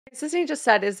Sistine just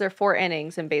said, is there 4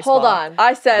 innings in baseball? Hold on.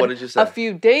 I said What did you say? a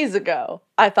few days ago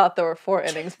I thought there were 4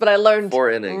 innings, but I learned 4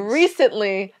 innings.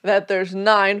 recently that there's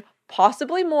 9,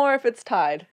 possibly more if it's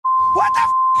tied. What the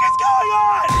is going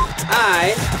on?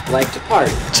 I like to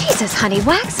party. Jesus, honey,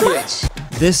 wax much?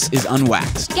 This is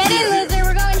Unwaxed Get in, loser,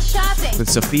 we're going shopping. with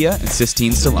Sophia and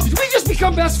Sistine Stallone. Did we just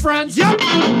become best friends? Yep.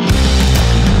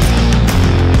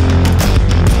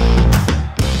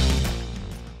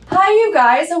 Hi, you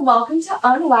guys, and welcome to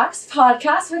Unwaxed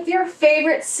Podcast with your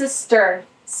favorite sister,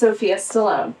 Sophia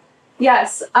Stallone.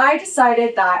 Yes, I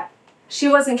decided that she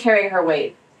wasn't carrying her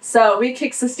weight, so we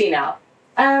kicked Sistine out.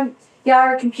 Yeah,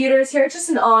 our computer's here, just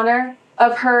in honor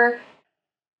of her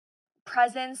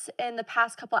presence in the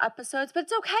past couple episodes, but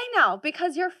it's okay now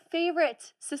because your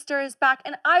favorite sister is back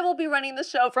and I will be running the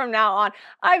show from now on.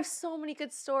 I have so many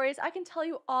good stories. I can tell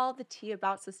you all the tea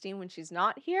about Sistine when she's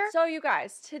not here. So you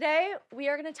guys, today we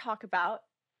are going to talk about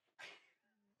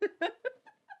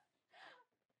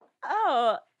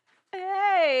Oh,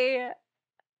 hey.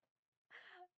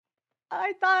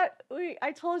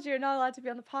 I told you you're not allowed to be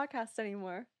on the podcast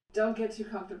anymore. Don't get too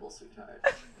comfortable, sweetheart.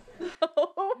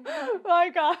 Oh my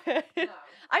god.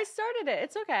 I started it.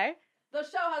 It's okay. The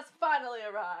show has finally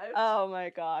arrived. Oh my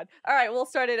god. All right, we'll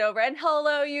start it over. And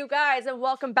hello, you guys, and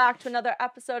welcome back to another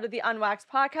episode of the Unwaxed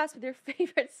Podcast with your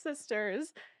favorite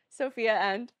sisters, Sophia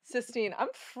and Sistine, I'm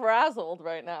frazzled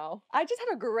right now. I just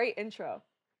had a great intro.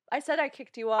 I said I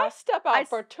kicked you I off. step out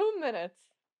for 2 minutes.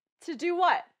 To do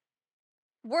what?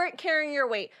 Weren't carrying your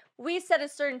weight. We said a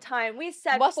certain time. We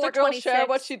said Must a girl 4:26. share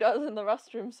what she does in the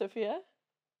restroom, Sophia?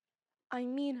 I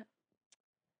mean,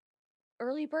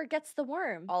 early bird gets the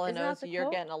worm. All I Isn't know that is the you're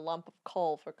quote? getting a lump of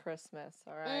coal for Christmas,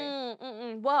 all right?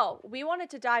 Well, we wanted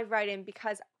to dive right in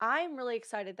because I'm really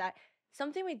excited that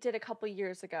something we did a couple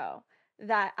years ago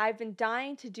that I've been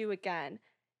dying to do again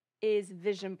is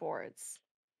vision boards.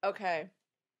 Okay.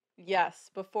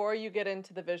 Yes, before you get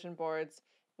into the vision boards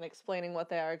and explaining what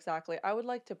they are exactly, I would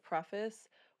like to preface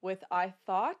with I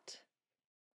thought,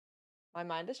 my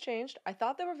mind has changed, I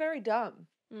thought they were very dumb.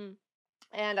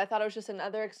 And I thought it was just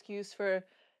another excuse for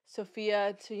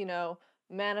Sophia to,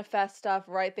 manifest stuff,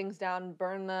 write things down,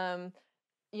 burn them,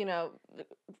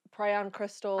 pray on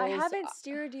crystals. I haven't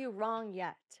steered you wrong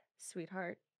yet,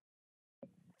 sweetheart.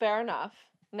 Fair enough.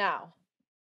 Now,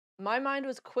 my mind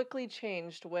was quickly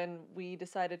changed when we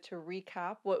decided to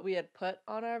recap what we had put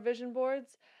on our vision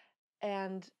boards,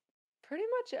 and pretty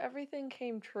much everything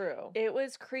came true. It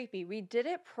was creepy. We did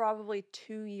it probably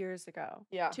 2 years ago.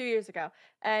 Yeah. 2 years ago.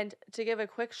 And to give a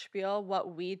quick spiel,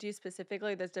 what we do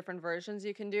specifically, there's different versions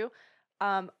you can do.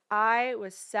 I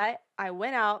was set. I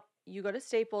went out. You go to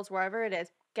Staples, wherever it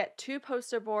is. Get 2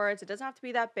 poster boards. It doesn't have to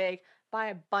be that big. Buy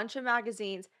a bunch of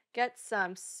magazines. Get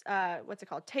some,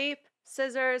 tape,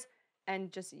 scissors,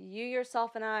 and just you,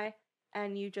 yourself, and I.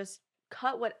 And you just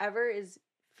cut whatever is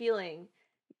feeling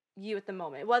you at the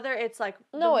moment, whether it's like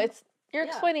you're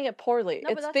explaining it poorly. No,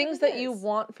 but it's that's things what it that you is.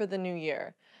 want for the new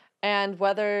year, and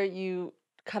whether you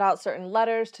cut out certain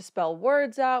letters to spell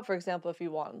words out, for example, if you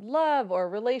want love or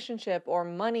relationship or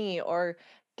money or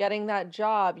getting that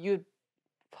job, you'd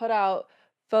put out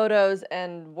photos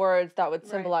and words that would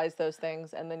symbolize those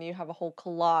things, and then you have a whole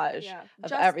collage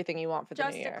of everything you want for the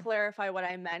new year. Just to clarify what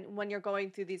I meant, when you're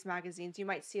going through these magazines, you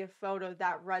might see a photo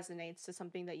that resonates to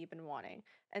something that you've been wanting.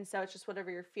 And so it's just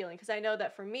whatever you're feeling. Because I know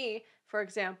that for me, for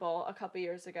example, a couple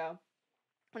years ago,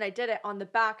 when I did it, on the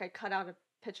back, I cut out a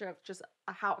picture of just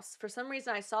a house. For some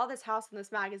reason, I saw this house in this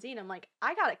magazine. I'm like,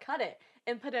 I gotta cut it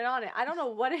and put it on it. I don't know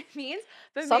what it means,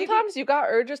 but sometimes you got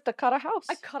urges to cut a house.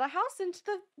 I cut a house into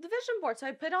the vision board. So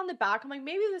I put it on the back. I'm like,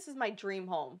 maybe this is my dream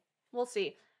home. We'll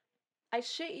see. I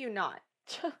shit you not.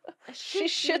 She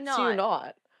shits you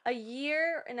not. A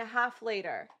year and a half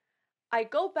later, I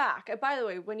go back. And by the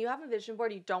way, when you have a vision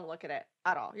board, you don't look at it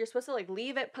at all. You're supposed to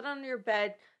leave it, put it under your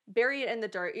bed, bury it in the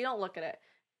dirt. You don't look at it.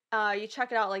 You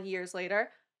check it out years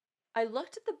later. I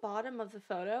looked at the bottom of the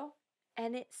photo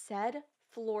and it said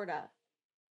Florida.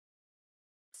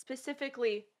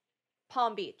 Specifically,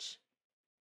 Palm Beach.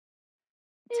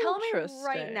 Tell me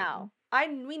right now.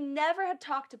 We never had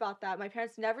talked about that. My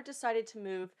parents never decided to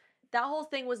move. That whole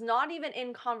thing was not even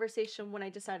in conversation when I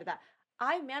decided that.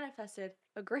 I manifested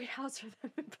a great house for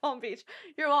them in Palm Beach.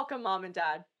 You're welcome, Mom and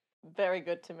Dad. Very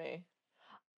good to me.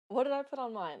 What did I put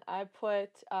on mine? I put,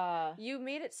 You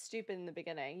made it stupid in the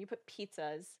beginning. You put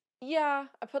pizzas. Yeah,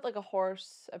 I put a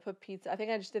horse. I put pizza. I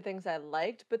think I just did things I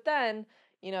liked. But then,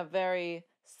 very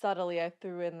subtly, I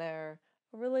threw in there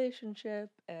relationship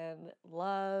and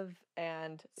love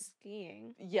and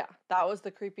Skiing. yeah, that was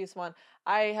the creepiest one.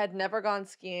 I had never gone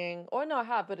skiing, or no, I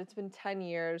have, but it's been 10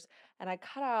 years, and I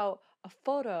cut out a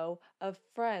photo of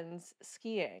friends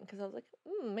skiing because I was like,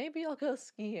 maybe I'll go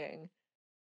skiing.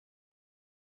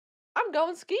 I'm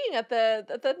going skiing at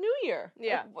the New Year.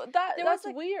 Yeah. That's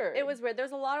weird. It was weird.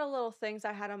 There's a lot of little things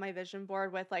I had on my vision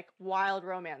board with like wild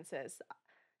romances.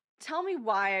 Tell me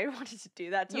why I wanted to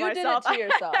do that to You did it myself. to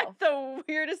yourself. The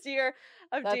weirdest year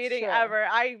of That's dating true. ever.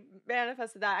 I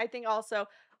manifested that. I think also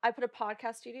I put a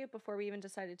podcast studio before we even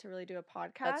decided to really do a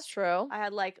podcast. That's true. I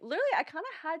had like literally I kind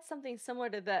of had something similar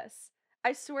to this.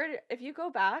 I swear if you go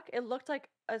back, it looked like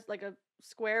a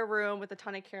square room with a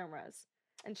ton of cameras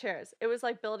and chairs. It was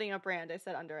like building a brand, I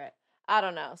said under it. I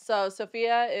don't know. So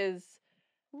Sophia is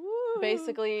Woo.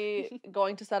 basically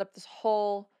going to set up this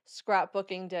whole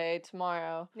scrapbooking day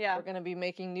tomorrow. Yeah. We're going to be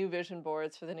making new vision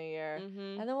boards for the new year.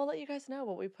 Mhm. And then we'll let you guys know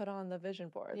what we put on the vision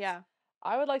boards. Yeah.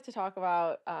 I would like to talk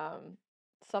about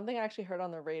something I actually heard on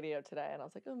the radio today. And I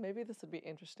was like, oh, maybe this would be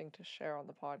interesting to share on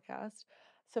the podcast.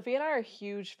 Sophia and I are a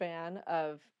huge fan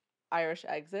of Irish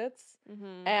exits.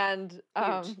 Mhm. And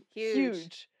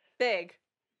huge. Big.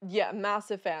 Yeah,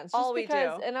 massive fans. Just All we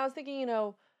because, do. and I was thinking,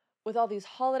 with all these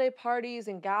holiday parties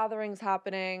and gatherings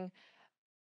happening,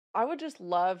 I would just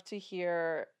love to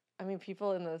hear,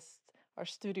 people in our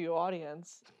studio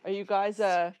audience. Are you guys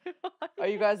an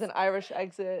Irish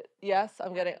exit? Yes,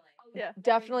 I'm getting, Yeah.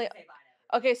 definitely.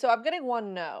 Okay, so I'm getting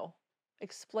one no.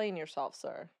 Explain yourself,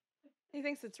 sir. He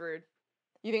thinks it's rude.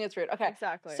 You think it's rude? Okay.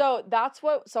 Exactly. So that's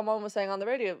what someone was saying on the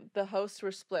radio. The hosts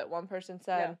were split. One person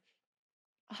said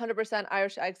 100%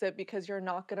 Irish exit because you're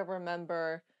not going to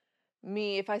remember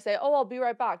me. If I say, oh, I'll be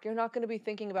right back, you're not going to be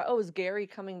thinking about, oh, is Gary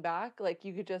coming back? Like,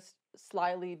 you could just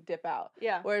slyly dip out.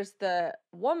 Yeah. Whereas the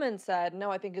woman said,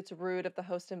 no, I think it's rude if the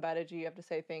host invited you, you have to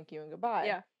say thank you and goodbye.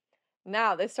 Yeah.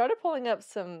 Now, they started pulling up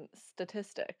some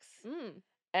statistics. Mm.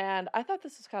 And I thought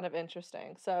this was kind of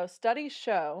interesting. So studies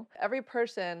show every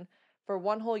person for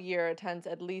one whole year attends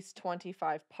at least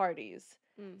 25 parties.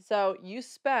 So you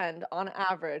spend, on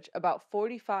average, about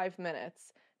 45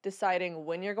 minutes deciding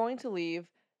when you're going to leave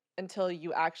until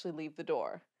you actually leave the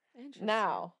door. Interesting.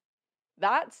 Now,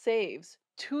 that saves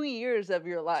 2 years of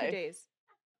your life. 2 days.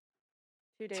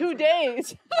 2 days. 2 days.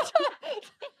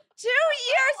 2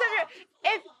 years of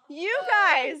your. If you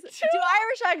guys do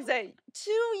Irish exit,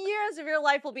 2 years of your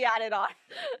life will be added on.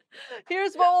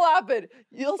 Here's what will happen.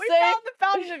 We found the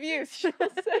fountain of youth.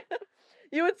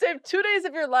 You would save 2 days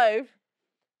of your life.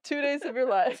 2 days of your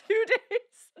life. 2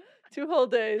 days. 2 whole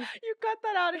days. You cut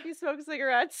that out if you smoke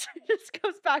cigarettes. It just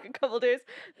goes back a couple days.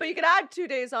 But you could add 2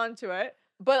 days onto it.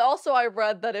 But also I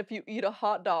read that if you eat a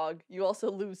hot dog, you also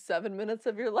lose 7 minutes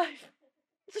of your life.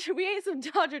 We ate some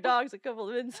Dodger dogs a couple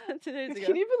of minutes 2 days ago.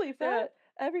 Can you believe that?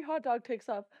 Every hot dog takes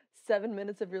up 7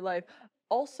 minutes of your life.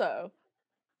 Also,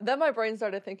 then my brain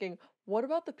started thinking, what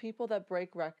about the people that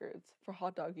break records for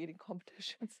hot dog eating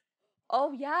competitions?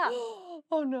 Oh, yeah.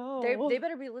 Oh, no. They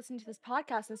better be listening to this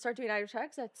podcast and start doing Irish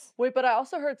exits. Wait, but I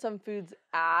also heard some foods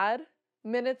add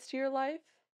minutes to your life.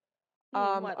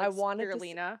 What, like I wanted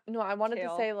spirulina? I wanted Kale?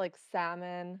 to say like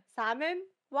salmon. Salmon?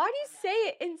 Why do you say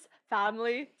it in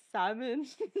family? Salmon.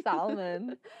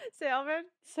 Salmon. Salmon?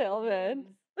 Salmon.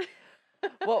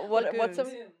 What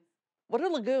are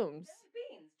legumes?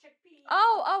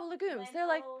 Oh, legumes. They're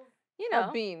like,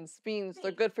 Oh, beans.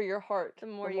 They're good for your heart. The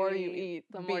more you you eat,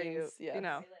 the more you, beans,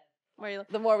 yes. where you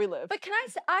The more we live. But can I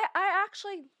say,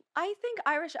 I think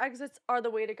Irish exits are the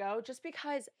way to go just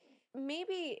because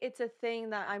maybe it's a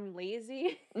thing that I'm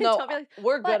lazy. No, Don't be like-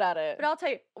 we're good at it. But I'll tell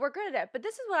you, we're good at it. But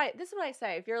this is what I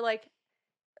say. If you're like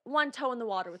one toe in the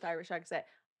water with Irish exit,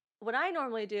 what I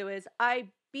normally do is I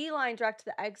beeline direct to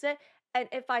the exit, and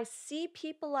if I see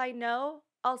people I know,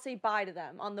 I'll say bye to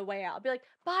them on the way out. I'll be like,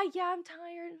 bye, yeah, I'm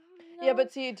tired. Yeah,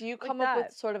 but see, do you come up with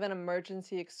that. sort of an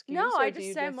emergency excuse? No, or I do just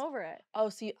you say I'm over it. Oh,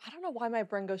 see, I don't know why my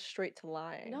brain goes straight to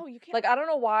lying. No, you can't. Like, I don't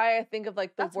know why I think of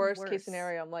like the That's worst case worse.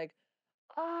 scenario. I'm like,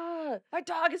 My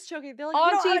dog is choking. They're like, you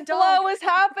don't have auntie a dog. flow is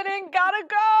happening, gotta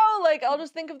go. Like, I'll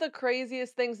just think of the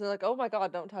craziest things and like, oh my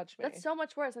God, don't touch me. That's so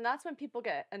much worse. And that's when people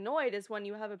get annoyed is when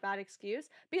you have a bad excuse.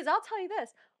 Because I'll tell you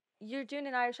this, you're doing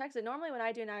an Irish exit. Normally when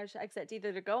I do an Irish exit, it's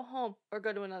either to go home or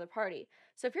go to another party.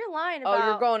 So if you're lying about... Oh,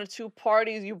 you're going to 2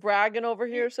 parties. You bragging over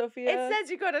here, Sophia? It says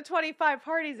you go to 25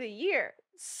 parties a year.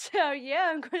 So yeah,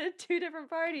 I'm going to 2 different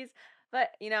parties.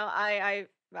 But, I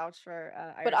vouch for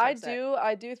Irish But exit.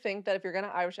 I do think that if you're going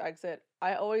to Irish exit,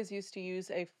 I always used to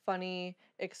use a funny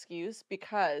excuse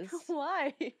because...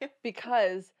 Why?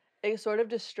 Because it sort of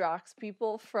distracts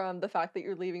people from the fact that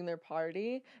you're leaving their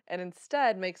party and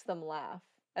instead makes them laugh.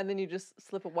 and then you just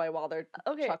slip away while they're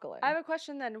Okay, chuckling. I have a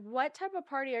question then. What type of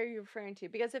party are you referring to?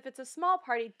 Because if it's a small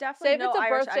party, Say definitely if no it's a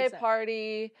Irish birthday accent.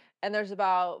 party and there's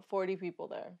about 40 people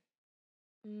there.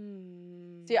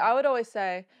 Mm. See, I would always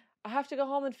say, I have to go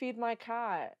home and feed my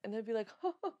cat. And they'd be like,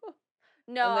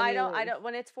 No, and then I you don't. I leave. don't.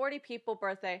 When it's 40 people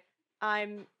birthday,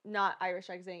 I'm not Irish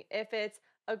exiting. If it's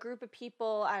a group of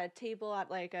people at a table at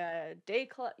like a day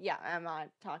club, yeah, I'm not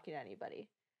talking to anybody.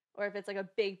 Or if it's like a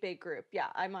big group, yeah,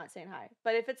 I'm not saying hi.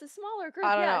 But if it's a smaller group,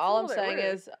 I don't yeah, know. it's a All I'm little bit saying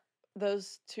rude. is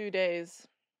those 2 days,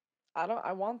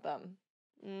 I want them.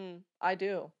 I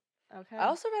do. Okay. I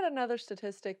also read another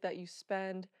statistic that you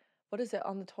spend, what is it,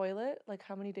 on the toilet? Like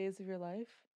how many days of your life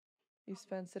you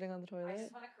spend sitting on the I toilet?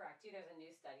 just want to correct you. There's a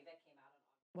new study that came out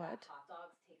on What? hot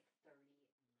dogs take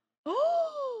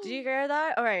 30. Did you hear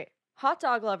that? All right, hot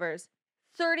dog lovers,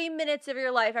 30 minutes of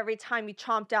your life every time you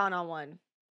chomp down on one.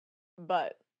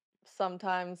 But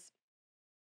sometimes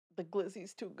the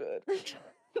glizzy's too good.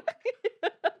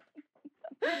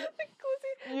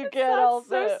 You That get sounds all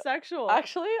so the- sexual.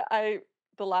 Actually,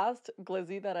 the last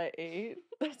glizzy that I ate,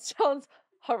 that sounds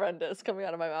horrendous coming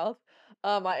out of my mouth.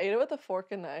 I ate it with a fork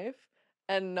and knife,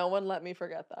 and no one let me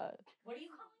forget that. What are you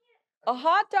calling it? A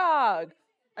hot dog,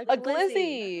 a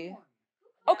glizzy.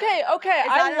 Okay,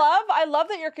 I love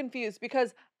that you're confused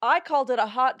because I called it a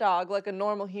hot dog like a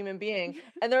normal human being,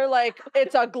 and they're like,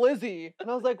 it's a glizzy, and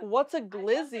I was like, what's a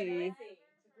glizzy?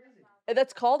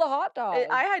 That's called a hot dog.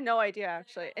 I had no idea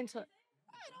actually until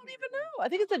I don't even know. I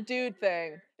think it's a dude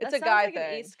thing. It's that a sounds guy like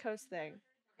thing. an East Coast thing.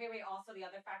 Okay, wait. Also, the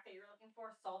other fact that you're looking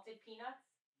for: salted peanuts,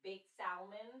 baked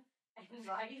salmon, and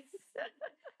rice.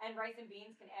 And rice and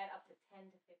beans can add up to 10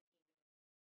 to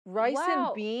 15. Rice Wow.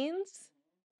 and beans?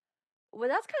 Well,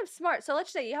 that's kind of smart. So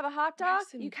let's say you have a hot dog,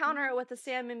 Rice and you counter it with the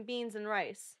salmon, beans, and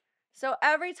rice. So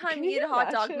every time Can you eat you a hot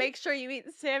dog, imagine? make sure you eat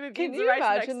salmon, Can beans, you and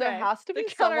rice imagine the there next has to day be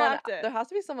to someone counteract it. there has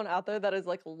to be someone out there that is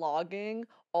like logging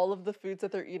all of the foods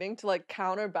that they're eating to like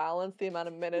counterbalance the amount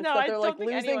of minutes No, that I they're like don't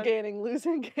think losing, anyone-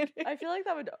 losing, gaining. I feel like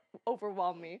that would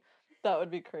overwhelm me. That would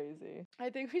be crazy. I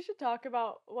think we should talk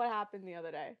about what happened the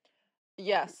other day.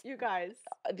 Yes, You guys.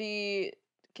 the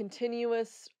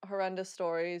continuous horrendous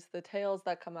stories, the tales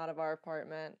that come out of our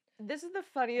apartment. This is the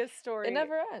funniest story. It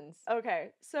never ends. Okay,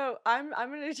 so I'm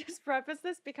gonna just preface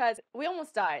this because we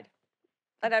almost died.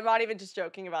 And I'm not even just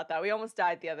joking about that. We almost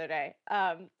died the other day.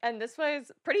 And this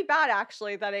was pretty bad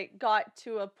actually, that it got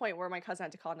to a point where my cousin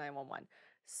had to call 911.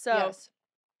 So Yes.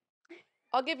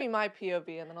 I'll give you my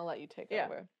POV and then I'll let you take Yeah.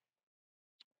 over.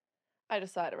 I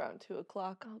decide around 2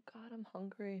 o'clock. Oh God, I'm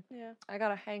hungry. yeah, I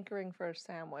got a hankering for a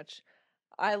sandwich.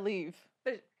 I leave.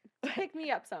 but pick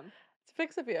me up some. To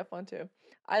fix a VF1 too.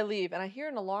 I leave and I hear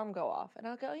an alarm go off and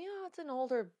I'll go, it's an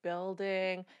older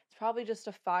building. It's probably just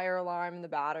a fire alarm in the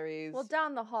batteries. Well,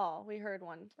 down the hall, we heard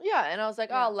one. Yeah, and I was like,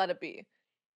 Yeah. I'll let it be.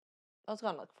 I was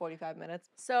gone like 45 minutes.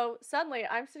 So suddenly,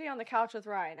 I'm sitting on the couch with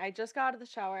Ryan. I just got out of the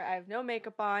shower. I have no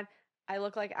makeup on. I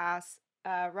look like ass.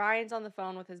 Ryan's on the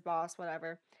phone with his boss,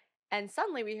 whatever. And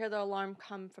suddenly, we hear the alarm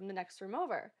come from the next room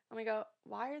over. And we go,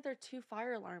 why are there 2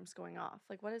 fire alarms going off?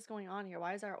 Like, what is going on here?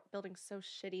 Why is our building so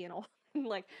shitty and old?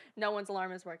 Like, no one's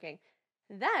alarm is working.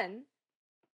 Then,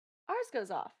 ours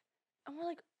goes off. And we're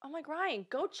like, I'm like, Ryan,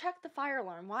 go check the fire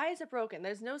alarm. Why is it broken?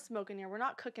 There's no smoke in here. We're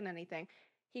not cooking anything.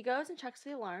 He goes and checks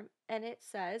the alarm, and it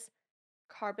says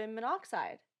carbon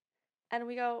monoxide. And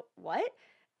we go, what?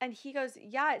 And he goes,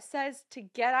 yeah, it says to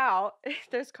get out,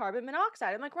 there's carbon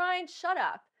monoxide. I'm like, Ryan, shut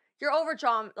up. You're over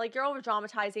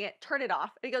dramatizing it. Turn it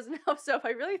off. And he goes, no. So if I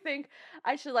really think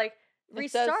I should like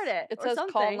restart it It or says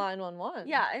something. call 911.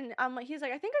 Yeah, and I'm like, he's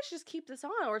like, I think I should just keep this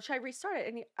on, or should I restart it?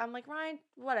 And I'm like, Ryan,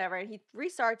 whatever. And he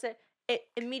restarts it. It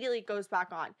immediately goes back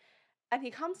on. And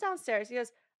he comes downstairs. He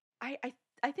goes, I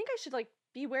think I should like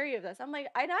be wary of this. I'm like,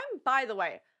 and I'm, by the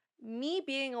way, me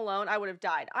being alone, I would have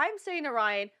died. I'm saying to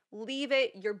Ryan, leave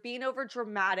it. You're being over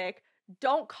dramatic.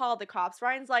 Don't call the cops.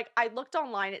 Ryan's like, I looked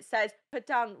online. It says, put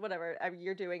down whatever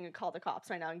you're doing and call the cops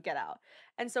right now and get out.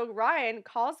 And so Ryan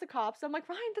calls the cops. I'm like,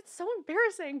 Ryan, that's so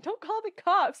embarrassing. Don't call the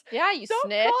cops. Yeah, you Don't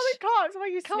snitch. call the cops. I'm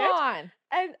like, you Come snitch? on.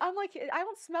 And I'm like, I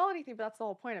don't smell anything, but that's the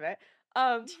whole point of it.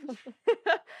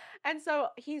 And so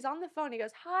he's on the phone. He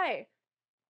goes, hi,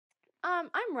 I'm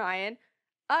Ryan.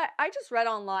 I just read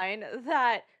online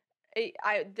that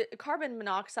the carbon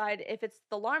monoxide, if it's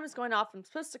the alarm is going off, I'm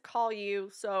supposed to call you.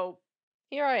 So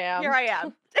Here I am. here I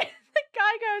am. The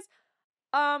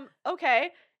guy goes,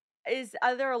 okay.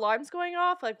 Are there alarms going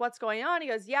off? Like, what's going on? He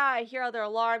goes, yeah, I hear other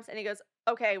alarms. And he goes,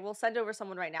 okay, we'll send over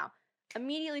someone right now.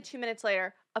 Immediately 2 minutes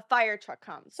later, a fire truck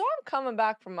comes. So I'm coming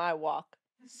back from my walk,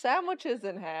 sandwiches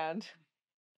in hand,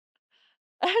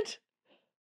 and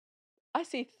I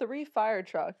see 3 fire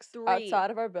trucks 3.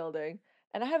 outside of our building,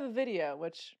 And I have a video,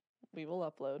 which we will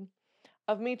upload,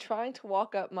 of me trying to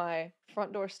walk up my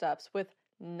front door steps with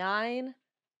 9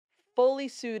 fully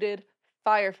suited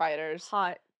firefighters.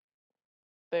 Hot.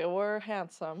 They were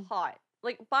handsome. Hot.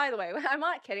 Like, by the way, I'm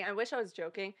not kidding. I wish I was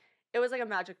joking. It was like a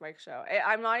Magic Mike show.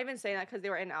 I'm not even saying that because they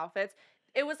were in outfits.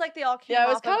 It was like they all came. Yeah, it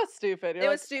was off kind of stupid. It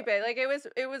was stupid. Like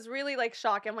it was really like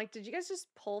shocking. I'm like, did you guys just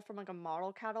pull from like a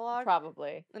model catalog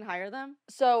Probably. and hire them?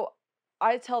 So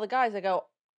I tell the guys, I go,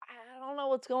 I don't know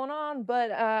what's going on,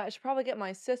 but I should probably get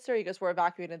my sister. He goes, we're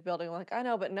evacuating the building. I'm like, I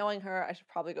know, but knowing her, I should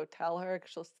probably go tell her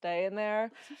because she'll stay in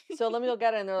there. So let me go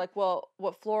get her. And they're like, well,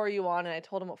 what floor are you on? And I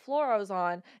told him what floor I was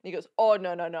on. And he goes, oh,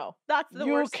 no. That's the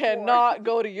You worst floor. cannot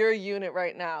go to your unit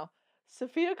right now.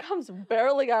 Sophia comes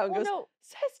barreling out and goes,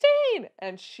 Sistine!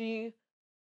 And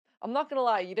I'm not gonna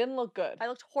lie, you didn't look good. I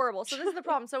looked horrible. So this is the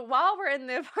problem. So while we're in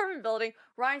the apartment building,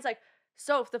 Ryan's like,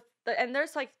 Soph, and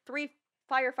there's like 3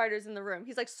 firefighters in the room.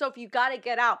 He's like, Soph, you gotta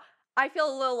get out. I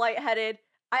feel a little lightheaded.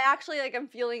 I actually like I'm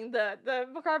feeling the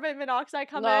carbon monoxide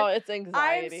coming. No, it's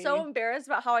anxiety. I'm so embarrassed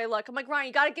about how I look. I'm like, Ryan,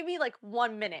 you gotta give me like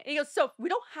 1 minute. And he goes, Soph, we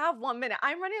don't have 1 minute.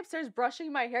 I'm running upstairs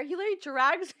brushing my hair. He literally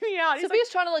drags me out. He's Sophia's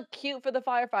trying to look cute for the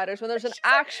firefighters when there's an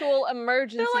actual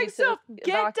emergency. they're like, Soph,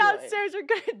 get downstairs. You're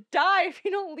gonna die if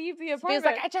you don't leave the apartment.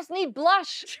 Sophia's like, I just need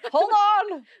blush. Hold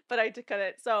on. But I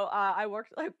couldn't. So I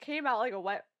came out like a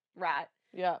wet rat.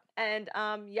 Yeah. And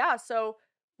so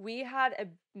we had a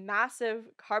massive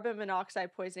carbon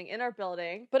monoxide poisoning in our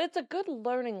building. But it's a good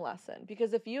learning lesson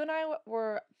because if you and I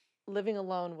were living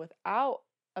alone without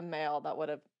a male that would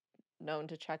have known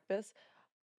to check this,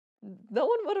 no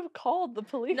one would have called the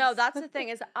police. No, that's the thing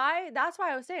is that's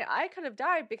why I was saying I could have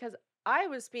died because I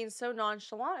was being so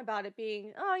nonchalant about it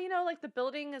being, like the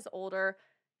building is older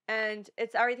and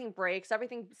everything breaks,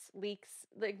 everything leaks,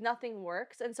 like nothing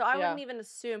works. And so I wouldn't even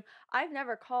assume. I've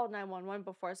never called 911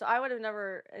 before, so I would have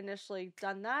never initially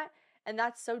done that. And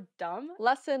that's so dumb.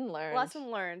 Lesson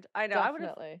learned. I know.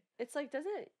 Definitely. It's like,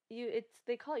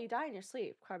 they call it you die in your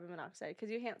sleep, carbon monoxide, because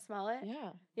you can't smell it. Yeah.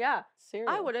 Yeah.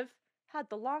 Seriously. I would have had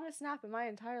the longest nap in my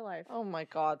entire life. Oh my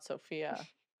God, Sophia.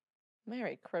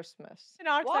 Merry Christmas.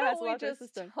 Why don't we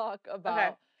just talk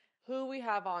about who we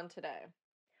have on today?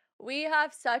 We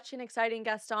have such an exciting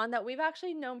guest on that we've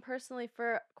actually known personally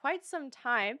for quite some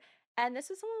time. And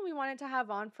this is someone we wanted to have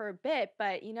on for a bit,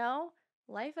 but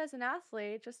life as an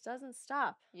athlete just doesn't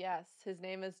stop. Yes, his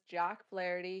name is Jack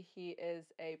Flaherty. He is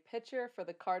a pitcher for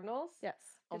the Cardinals. Yes.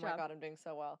 Oh my God, I'm doing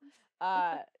so well.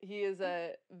 He is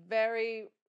a very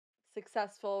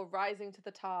successful, rising to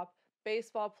the top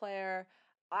baseball player.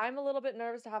 I'm a little bit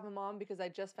nervous to have him on because I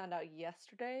just found out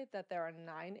yesterday that there are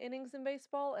 9 innings in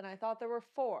baseball, and I thought there were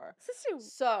 4.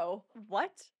 So,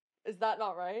 what? Is that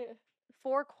not right?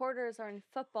 4 quarters are in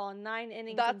football and 9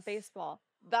 innings in baseball.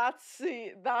 That's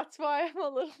why I'm a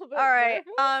little bit All right.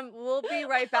 nervous. We'll be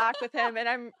right back with him, and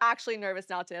I'm actually nervous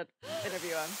now to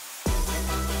interview him.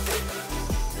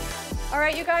 All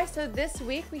right, you guys. So this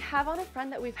week we have on a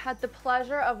friend that we've had the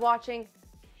pleasure of watching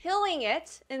killing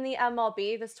it in the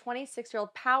MLB. This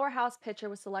 26-year-old powerhouse pitcher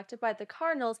was selected by the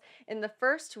Cardinals in the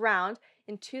first round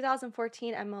in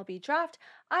 2014 MLB draft.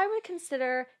 I would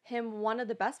consider him one of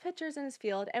the best pitchers in his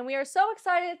field, and we are so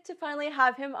excited to finally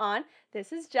have him on.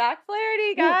 This is Jack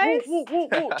Flaherty, guys.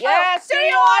 Yes,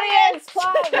 studio audience.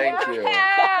 Thank you.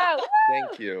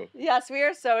 Thank you. Yes, we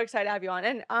are so excited to have you on.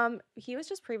 And he was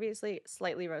just previously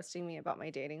slightly roasting me about my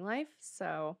dating life,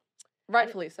 so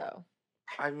rightfully so.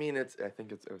 I mean, I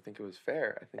think it was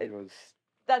fair. I think it was.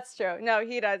 That's true. No,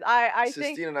 he does. I think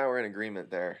Sistine and I were in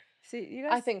agreement there. See, you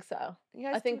guys. I think so.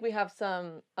 I think we have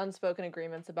some unspoken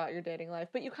agreements about your dating life,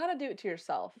 but you kind of do it to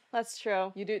yourself. That's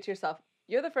true. You do it to yourself.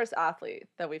 You're the first athlete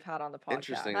that we've had on the podcast.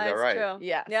 Interesting. Is that right? True.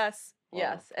 Yes. Yes. Wow.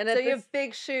 Yes. And so you have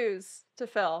big shoes to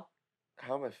fill.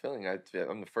 How am I feeling?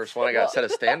 I'm the first one. I got to set a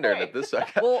standard at this.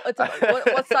 Well,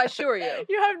 what size shoe are you?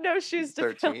 You have no shoes to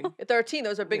 13. fill. 13.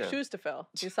 Those are big shoes to fill.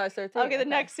 You size 13. Okay, the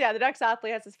next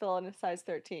athlete has to fill in a size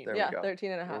 13. There we go.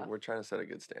 13 and a half. We're trying to set a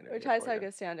good standard. We're trying to set a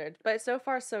good standard. But so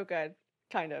far, so good.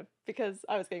 Kind of. Because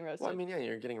I was getting roasted. Well, I mean, yeah,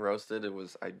 you're getting roasted.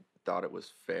 I thought it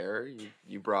was fair.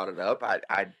 You brought it up.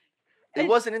 It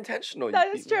wasn't intentional. That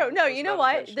is true. No, you know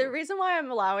what? The reason why I'm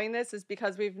allowing this is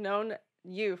because we've known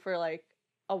you for like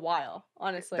a while,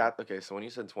 honestly. Okay, so when you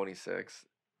said 26,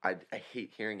 I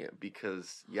hate hearing it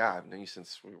because I've known you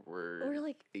since we're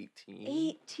like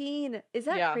 18. 18. Is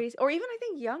that crazy? Or even I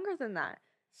think younger than that.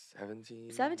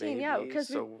 17. 17, maybe. yeah.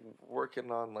 Because working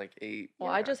on like 8. Well,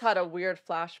 I just had a weird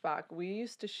flashback. We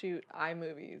used to shoot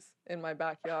iMovies in my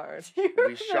backyard.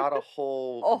 We shot a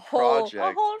whole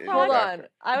project. Hold on.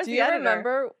 I was Do you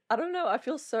remember? I don't know. I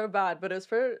feel so bad, but it was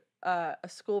for a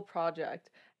school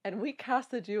project. and we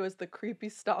casted you as the creepy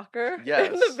stalker in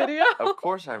Yes. the video. Of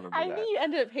course I remember I that. think you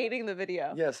ended up hating the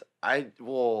video. Yes, I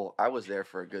was there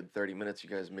for a good 30 minutes. You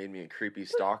guys made me a creepy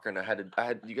stalker, and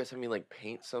you guys had me like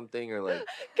paint something or like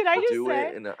Can I just do say?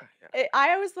 it, and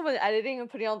I was the one editing and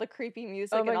putting all the creepy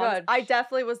music. Oh my and all this. God. I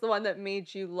definitely was the one that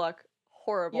made you look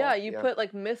horrible. Yeah, you Yeah. put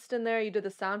like mist in there. You did the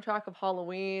soundtrack of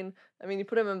Halloween. I mean, you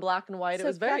put him in black and white. So it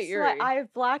was very guess what? eerie. I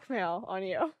have blackmail on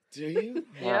you. do you?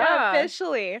 Yeah. Wow.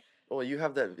 Officially. Well, you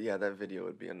have that. Yeah, that video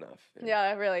would be enough.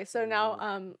 Yeah, really. So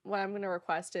now, what I'm gonna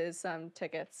request is some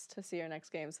tickets to see your next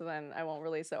game. So then I won't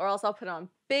release it, or else I'll put it on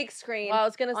big screen. Well, I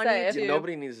was gonna on say, if YouTube. Yeah,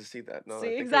 nobody needs to see that. No, See, I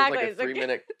think exactly. There was like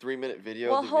a It's like- 3-minute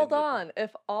video. well, that hold made the- on.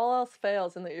 If all else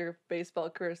fails in your baseball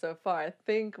career so far, I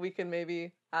think we can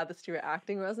maybe add this to your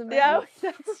acting resume. Yeah,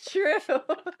 that's true.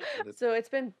 That's- So it's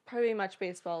been pretty much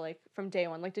baseball, like from day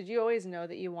one. Like, did you always know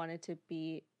that you wanted to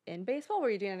be in baseball? Were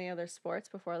you doing any other sports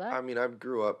before that? I mean, I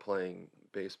grew up playing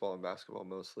baseball and basketball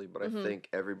mostly, but Mhm. I think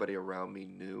everybody around me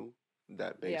knew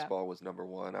that Yeah. baseball was number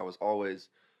one. I was always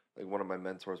like one of my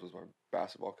mentors was my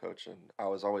basketball coach, and I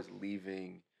was always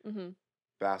leaving Mm-hmm.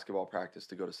 basketball practice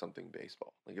to go to something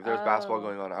baseball. Like if there was basketball Oh.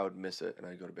 going on, I would miss it and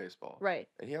I'd go to baseball. Right.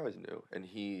 And he always knew. And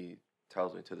he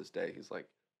tells me to this day, he's like,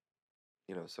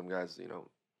 some guys,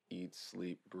 eat,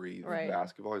 sleep, breathe Right.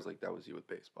 basketball. He's like, that was you with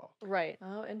baseball. Right.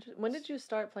 Oh, interesting. When did you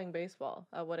start playing baseball?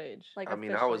 At what age? Like, I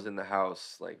mean, I was officially. in the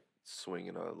house like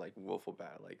swinging a like wiffle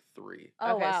bat like 3.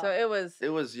 Oh, okay, wow. so it was. It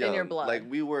was In young. your blood. Like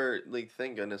we were like,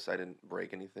 thank goodness I didn't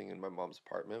break anything in my mom's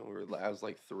apartment. I was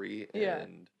like 3, Yeah.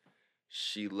 and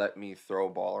she let me throw a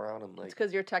ball around and It's like.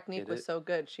 because your technique hit was it. so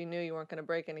good. She knew you weren't going to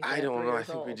break anything. I at don't 3 know. I years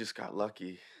think we old. just got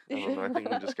lucky. I don't know. I think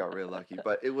we just got real lucky.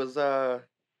 But it was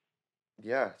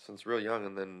yeah, since real young,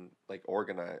 and then like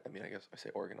organized. I mean, I guess I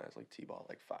say organized like t-ball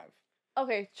like 5.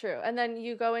 Okay, true. And then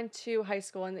you go into high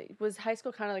school, and was high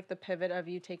school kind of like the pivot of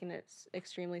you taking it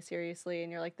extremely seriously,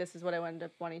 and you're like, this is what I ended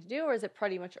up wanting to do, or is it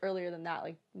pretty much earlier than that,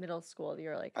 like middle school?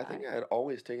 You're like, I think I had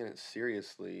always taken it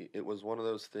seriously. It was one of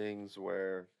those things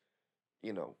where,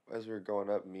 as we were growing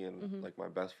up, me and Mhm. like my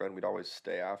best friend, we'd always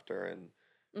stay after, and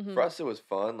Mhm. for us it was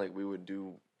fun. Like we would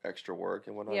do extra work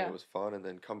and whatnot. Yeah. It was fun. And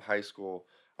then come high school,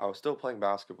 I was still playing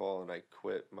basketball, and I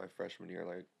quit my freshman year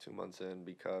like 2 months in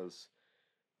because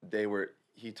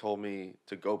he told me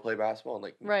to go play basketball and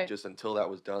like Right. just until that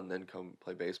was done, then come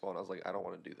play baseball. And I was like, I don't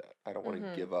want to do that. I don't want to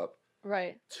Mhm. give up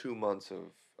right. 2 months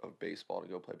of baseball to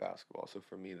go play basketball. So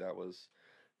for me, that was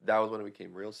when it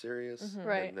became real serious. Mhm.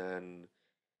 Right. And then,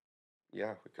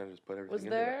 yeah, we kind of just put everything Was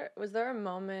into that. there a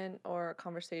moment or a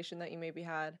conversation that you maybe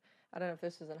had? I don't know if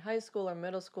this was in high school or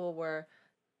middle school where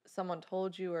someone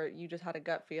told you, or you just had a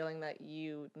gut feeling that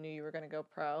you knew you were going to go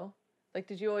pro. Like,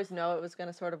 did you always know it was going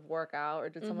to sort of work out, or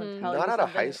did someone Mhm. tell Not you out of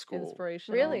something high school.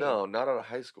 inspirational? Really? No, not out of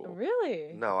high school.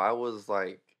 Really? No, I was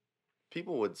like,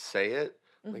 people would say it,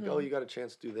 like, oh, Mhm. you got a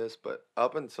chance to do this. But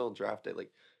up until draft day,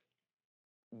 like,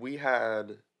 we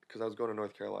had, because I was going to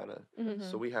North Carolina, Mhm.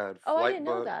 so we had Oh, I flight didn't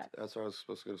know booked. that. That's where I was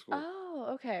supposed to go to school. Oh,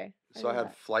 okay. So I knew had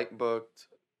that. flight booked.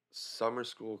 Summer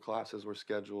school classes were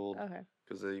scheduled Okay.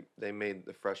 because they made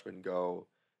the freshmen go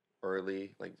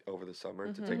early, like over the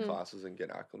summer, to take Mhm. classes and get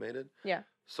acclimated. Yeah.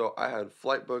 So I had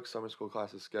flight booked, summer school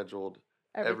classes scheduled,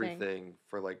 Everything. everything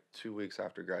for like 2 weeks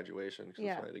after graduation because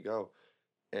Yeah. that's when I had to go.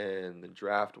 And the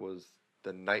draft was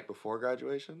the night before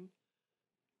graduation.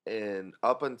 And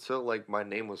up until like my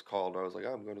name was called, I was like,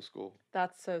 oh, I'm going to school.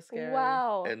 That's so scary.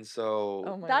 Wow. And so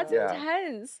Oh my That's God. Yeah.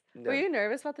 intense. Were Yeah. you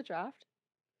nervous about the draft?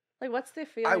 Like, what's the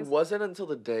feeling? I wasn't until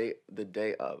the day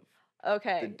of.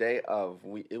 Okay. The day of,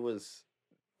 it was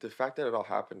the fact that it all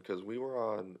happened because we were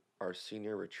on our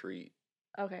senior retreat.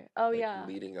 Okay. Oh, like, yeah.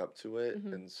 leading up to it.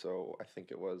 Mhm. And so I think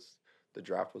the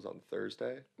draft was on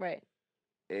Thursday. Right.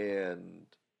 And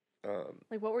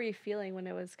Like, what were you feeling when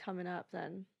it was coming up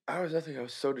then? I was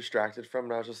so distracted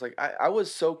from it. I was just like, I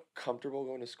was so comfortable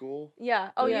going to school.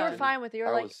 Yeah. Oh, you Yeah. were fine with it. You were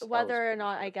I like, was whether or good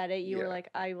not with I it. get it, you were Yeah. like,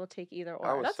 I will take either I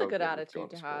or. was That's so a good good with attitude going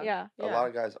to school. have. Yeah. A lot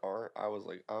of guys aren't. I was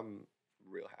like, I'm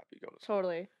real happy going to school.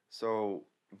 Totally. So,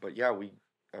 but yeah,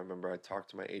 I remember I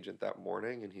talked to my agent that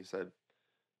morning and he said,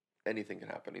 anything can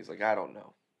happen. He's like, I don't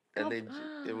know. And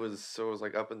Oh. it was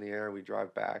like up in the air. We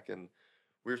drive back and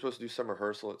we were supposed to do some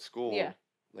rehearsal at school. Yeah.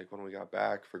 Like when we got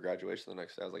back for graduation the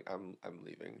next day, I was like, I'm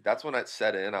leaving. That's when it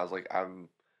set in. I was like, I'm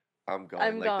going.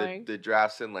 I'm like going. The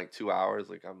draft's in like 2 hours.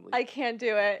 Like I'm leaving. I can't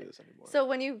do I can't do it. this anymore. So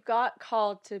when you got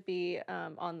called to be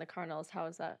on the Cardinals, how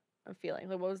was that feeling?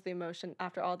 Like, what was the emotion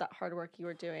after all that hard work you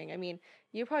were doing? I mean,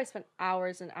 you probably spent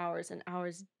hours and hours and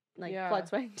hours, like Yeah. blood,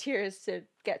 sweat, and tears to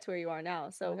get to where you are now.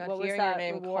 So Oh my God, what was hearing your that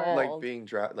name reward? called. like being Yeah.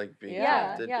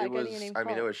 drafted. Yeah, It getting was. your name I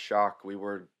mean, it called. was shock. We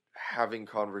were having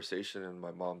conversation in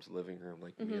my mom's living room,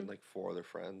 like me and like 4 other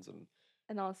friends,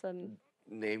 And all of a sudden,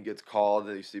 name gets called,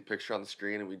 and you see a picture on the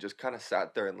screen, and we just kind of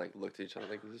sat there and like looked at each other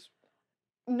like, is this.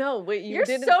 No, wait, you you're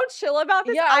didn't. so chill about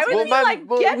this. Yeah, I would Well, be like,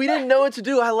 get we didn't know what to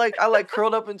do. I like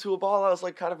curled up into a ball. I was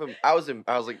like kind of I was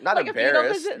like not Like a fetal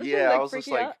embarrassed. position, Yeah, like I was just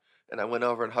freaking like, out? and I went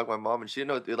over and hugged my mom, and she didn't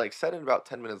know. It like said it about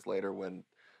 10 minutes later when,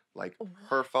 like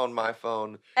her phone, my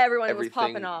phone, everyone was everything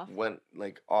popping off. went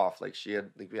like off. Like she had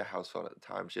like we had a house phone at the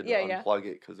time. She had to Yeah. unplug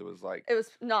it because it was like It was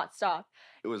not stop.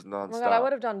 it was Oh nonstop. my God, I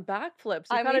would have done backflips.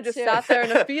 You I kind me of just too. sat there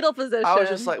in a fetal position. I was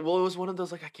just like, well, it was one of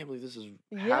those like I can't believe this is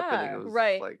happening. Yeah, It was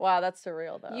right. like wow, that's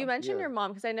surreal though. You mentioned Yeah. your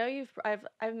mom because I know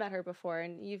I've met her before,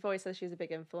 and you've always said she's a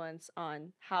big influence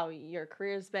on how your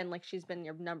career's been. Like she's been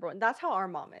your number one. That's how our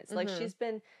mom is. Like she's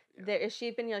been there. Is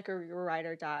she been like your ride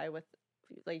or die with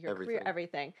like your career, Everything.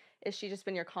 everything? Is she just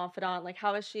been your confidant? Like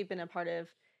how has she been a part of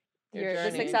Your the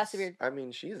journey. success of your? I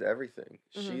mean, she's everything.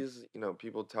 Mhm. She's,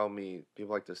 people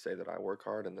like to say that I work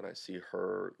hard, and then I see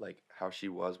her, like, how she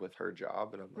was with her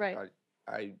job, and I'm like, Right.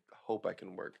 I hope I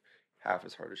can work half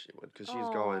as hard as she would, because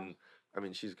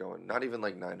she's going, not even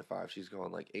like 9 to 5, she's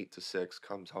going like 8 to 6,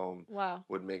 comes home, Wow.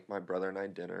 would make my brother and I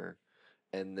dinner,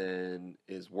 and then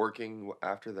is working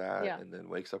after that, Yeah. and then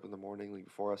wakes up in the morning, like,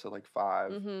 before us at like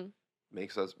 5, Mm-hmm.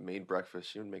 made breakfast.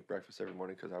 She would make breakfast every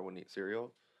morning because I wouldn't eat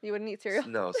cereal. You wouldn't eat cereal.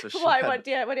 No, so she Why? had- What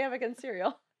do you have against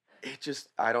cereal? It just,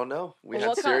 I don't know. We Well, had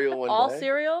what kind- cereal one all day.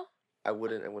 cereal? I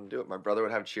wouldn't do it. My brother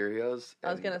would have Cheerios. I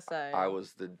was and gonna say. I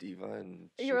was the diva,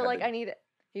 and she You were had like, to- I need it.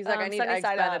 He's like, I need sunny eggs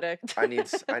side up. Benedict.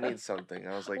 I need something.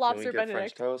 I was like, Lobster can we get French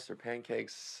Benedict. toast or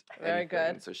pancakes? Very Anything. good.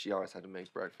 And so she always had to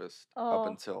make breakfast Oh. up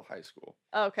until high school.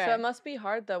 Okay. So it must be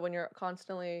hard though when you're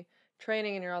constantly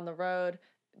training and you're on the road.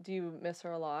 Do you miss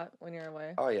her a lot when you're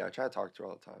away? Oh yeah, I try to talk to her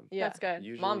all the time. Yeah, That's good.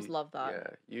 Usually, moms love that.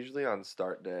 Yeah, usually on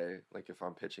start day, like if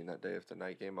I'm pitching that day, if the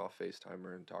night game, I'll FaceTime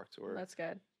her and talk to her. That's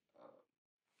good.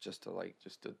 Just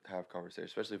to have conversation,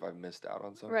 especially if I've missed out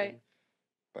on something. Right.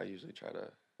 But I usually try to.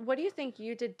 What do you think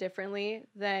you did differently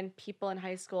than people in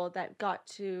high school that got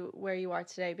to where you are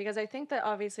today? Because I think that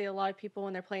obviously a lot of people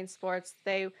when they're playing sports,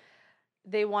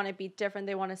 they want to be different,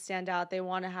 they want to stand out, they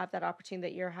want to have that opportunity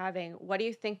that you're having. What do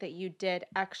you think that you did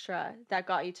extra that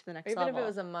got you to the next Or even level? if it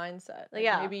was a mindset. Like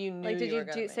yeah. maybe you knew like, did you you were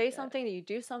gonna say make it. something? Did you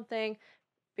do something?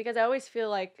 Because I always feel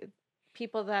like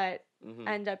people that Mhm.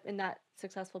 end up in that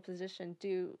successful position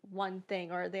do one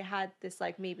thing, or they had this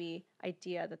like maybe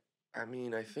idea that I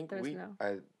mean, I think There's no-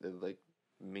 like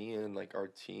me and like our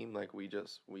team, like we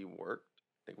worked,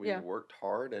 like we Yeah. worked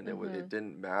hard, and it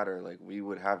didn't matter. Like we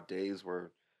would have days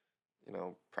where,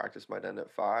 practice might end at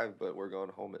 5, but we're going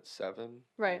home at 7.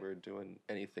 Right. We're doing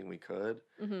anything we could,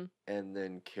 mm-hmm. and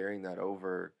then carrying that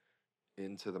over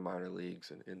into the minor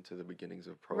leagues and into the beginnings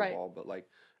of pro Right. ball. But like,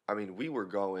 I mean, we were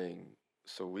going,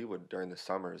 so we would during the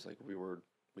summers, like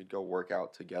we'd go work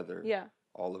out together. Yeah.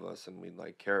 All of us, and we'd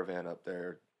like caravan up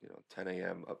there, 10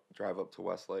 a.m. drive up to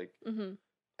Westlake, Mm-hmm.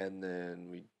 and then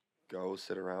we'd go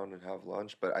sit around and have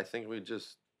lunch. But I think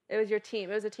It was your team.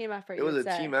 It was a team effort. it was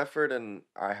a team effort, and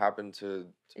I happened to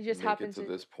You just make happened it to to-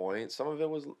 this point. Some of it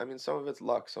was, I mean, some of it's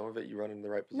luck. Some of it you run in the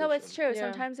right position. No, it's true.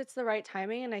 Yeah. Sometimes it's the right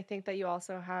timing, and I think that you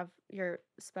also have your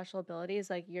special abilities.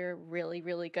 Like you're really,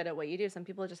 really good at what you do. Some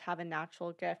people just have a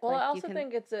natural gift. Well, like I you also can-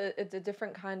 think it's a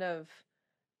different kind of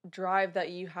drive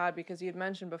that you had, because you had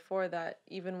mentioned before that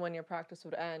even when your practice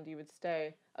would end, you would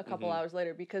stay a couple Mhm. hours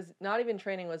later, because not even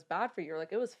training was bad for you.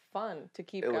 Like it was fun to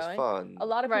keep It going. was fun. A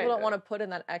lot of Right. people don't Yeah. want to put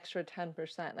in that extra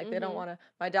 10%. Like they don't Mhm. want to.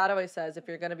 My dad always says, if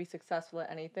you're going to be successful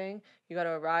at anything, you got to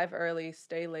arrive early,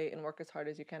 stay late, and work as hard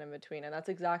as you can in between. And that's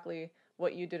exactly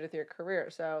what you did with your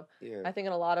career. So Yeah. I think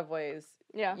in a lot of ways,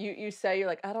 Yeah. you say you're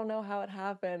like, I don't know how it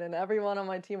happened, and everyone on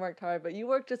my team worked hard, but you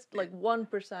worked just like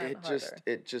 1%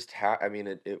 harder. I mean,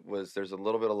 it was, there's a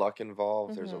little bit of luck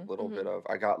involved. There's a Mhm, little bit of,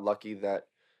 I got lucky that,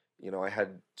 I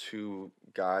had 2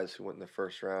 guys who went in the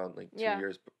first round like 2 Yeah.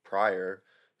 years prior.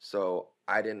 So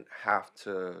I didn't have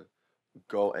to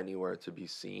go anywhere to be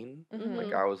seen. Mhm.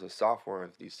 Like I was a sophomore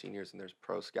with these seniors, and there's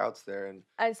pro scouts there, and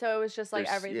And so it was just like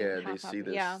there's- everything. yeah, they happened. see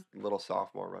this Yeah. little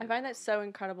sophomore running. I find that around. so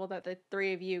incredible that the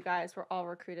 3 of you guys were all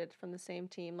recruited from the same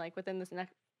team, like within this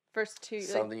next first 2.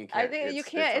 Something you I can't- think you it's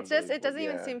can't. It's just it unbelievable, doesn't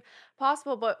even yeah. seem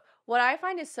possible. But what I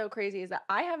find is so crazy is that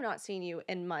I have not seen you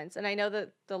in months, and I know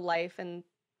that the life and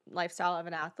lifestyle of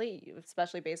an athlete,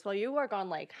 especially baseball, you work on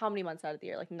like how many months out of the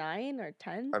year, like 9 or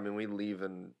 10. I mean, we leave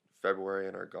in February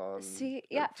and are gone. See,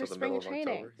 yeah, till for the spring middle of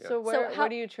training. October, yeah. So where how-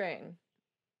 do you train?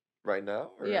 Right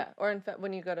now? Or? Yeah, or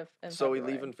when you go to in So we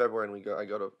leave February? in February, and I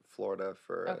go to Florida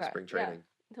for Okay. spring Yeah. training.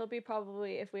 He'll be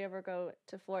probably, if we ever go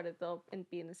to Florida, they'll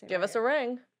be in the same. Give us a area.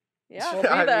 ring. Yeah. We'll be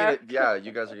I there. mean, yeah,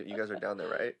 you guys are down there,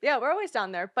 right? Yeah, we're always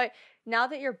down there. But now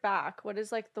that you're back, what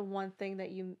is like the one thing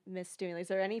that you miss doing? Like, is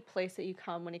there any place that you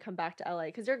come when you come back to LA?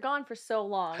 Because you're gone for so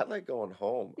long. I like going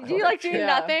home. Do you like doing Yeah.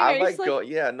 nothing? I or you like just, go.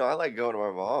 Yeah, no, I like going to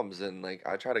my mom's and like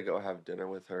I try to go have dinner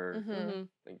with her Mhm.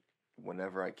 like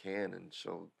whenever I can, and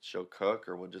she'll cook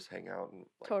or we'll just hang out and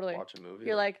like Totally. watch a movie.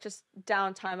 You're like just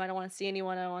downtime. I don't want to see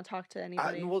anyone. I don't want to talk to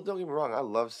anybody. Well, don't get me wrong. I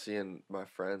love seeing my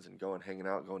friends and going hanging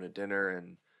out, going to dinner,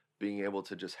 and being able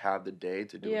to just have the day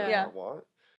to do Yeah. whatever Yeah. I want.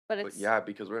 but But it's yeah,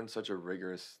 because we're in such a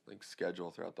rigorous like schedule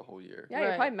throughout the whole year. yeah, you're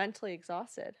Right. probably mentally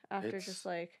exhausted after It's just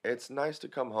like it's nice to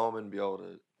come home and be able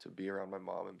to be around my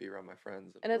mom and be around my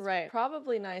friends. And it's Right.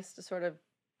 probably nice to sort of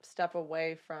step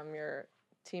away from your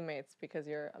teammates because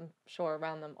you're, I'm sure,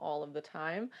 around them all of the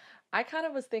time. I kind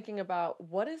of was thinking about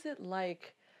what is it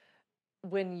like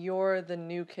when you're the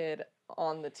new kid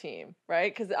on the team,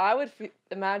 right? Because I would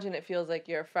imagine it feels like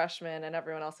you're a freshman and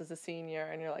everyone else is a senior,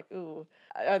 and you're like, ooh,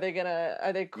 are they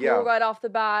cool Yeah. right off the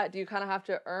bat? Do you kind of have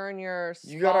to earn your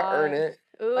spot? You gotta earn it.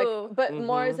 ooh. Like, but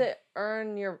more is Mhm. it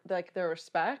earn your like their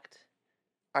respect?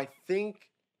 I think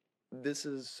this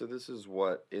is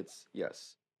what it's.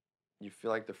 Yes, you feel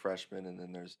like the freshman, and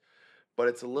then but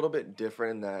it's a little bit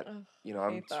different in that Ugh,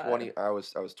 I'm hate that. 20. I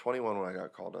was 21 when I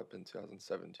got called up in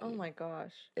 2017. Oh my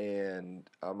gosh. And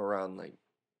I'm around like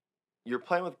you're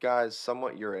playing with guys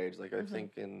somewhat your age. Like I Mhm.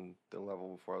 think in the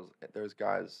level before there's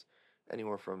guys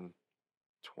anywhere from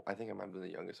I think I might have been the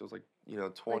youngest. It was like 20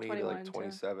 to 21 like to-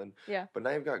 27. Yeah. But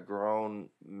now you've got grown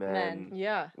men,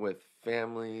 Yeah. with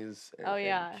families and, Oh, and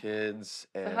yeah. kids.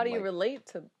 So And how do you like, relate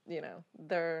to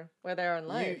where they are in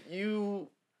life? you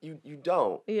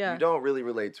don't. Yeah. You don't really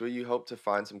relate to it. You hope to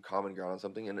find some common ground on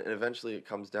something, and eventually it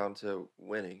comes down to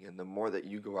winning. And the more that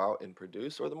you go out and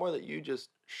produce, or the more that you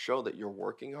just show that you're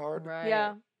working hard, Right.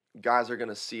 Yeah. guys are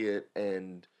gonna see it.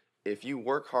 And if you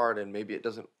work hard and maybe it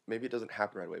doesn't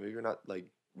happen right away, maybe you're not like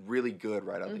really good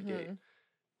right out the gate. Mhm.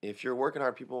 If you're working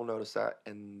hard, people will notice that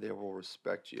and they will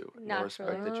respect you. And they'll respect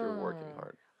Naturally. that you're working Ah.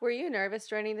 hard. Were you nervous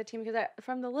joining the team? Because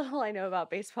from the little I know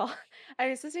about baseball, I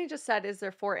mean, Sissy just said, "Is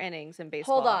there 4 innings in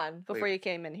baseball?" on. Before Wait. you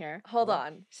came in here, Hold What?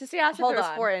 on. Sissy asked if Hold there was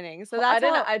on. 4 innings. So I that's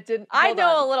didn't. all. I didn't. I hold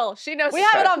know on. a little. She knows. We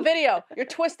have it on video. You're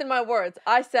twisting my words.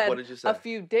 I said What did you say? a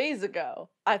few days ago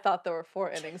I thought there were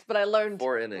 4 innings, but I learned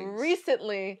 4 innings.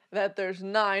 recently that there's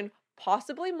 9,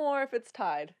 possibly more if it's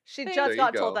tied. She Thank just There you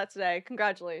got go. told that today.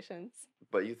 Congratulations.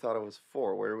 But you thought it was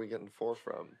 4. Where are we getting 4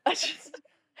 from? I just-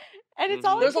 And it's Mhm.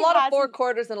 all There's a he lot of has 4 in-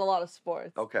 quarters in a lot of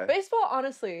sports. Okay. Baseball,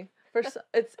 honestly,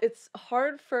 it's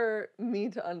hard for me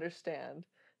to understand.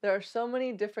 There are so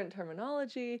many different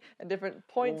terminology and different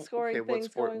point Well, scoring okay, things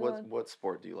going on. what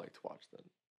sport do you like to watch then?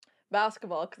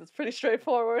 Basketball, because it's pretty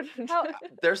straightforward. How-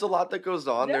 There's a lot that goes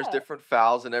on. There's Yeah. different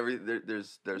fouls and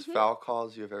there's Mhm. foul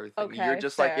calls. You have everything. You're Okay,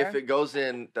 just like if fair. it goes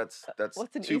in, that's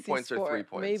What's an 2 easy points sport? or 3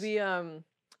 points.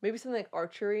 Maybe something like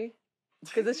archery,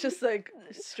 because it's just like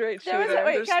straight There was shooter.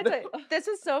 wait, There's can I no- tell you, this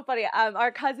was so funny.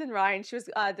 Our cousin Ryan, she was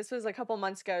this was a couple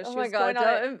months ago. She Oh my was God, going on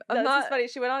a, I'm this not- is funny.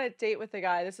 She went on a date with a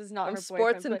guy. This is not I'm her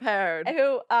sports boyfriend, impaired.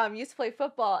 but, who used to play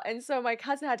football. And so my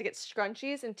cousin had to get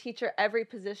scrunchies and teach her every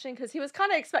position because he was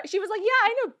kind of she was like, "Yeah,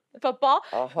 I know football."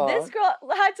 Uh-huh. This girl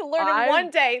had to learn in one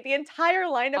day the entire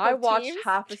lineup I of watched teams.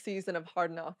 half a season of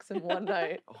Hard Knocks in one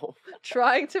night, Oh.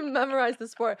 trying to memorize the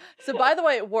sport. So by the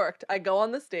way, it worked. I go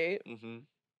on this date. Mm-hmm.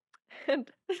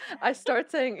 And I start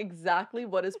saying exactly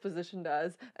what his position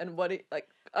does and what he like.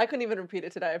 I couldn't even repeat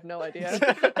it today. I have no idea.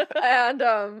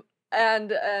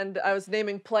 and I was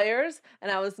naming players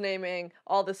and I was naming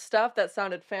all this stuff that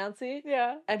sounded fancy.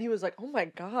 Yeah. And he was like, "Oh my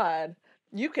God,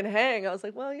 you can hang." I was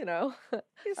like, "Well, I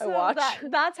So watch.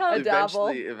 that's how I dabble.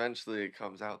 Eventually it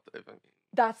comes out.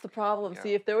 That's the problem. Yeah.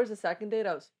 See, if there was a second date,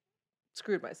 I was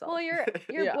screwed myself." Well, your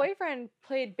Yeah. boyfriend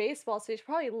played baseball, so you should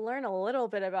probably learn a little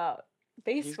bit about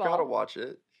He's baseball. got to watch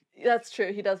it. That's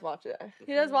true. He does watch it.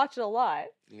 He does watch it a lot.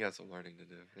 He got some learning to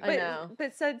do. I But, know.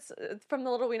 but since from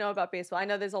the little we know about baseball, I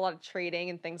know there's a lot of trading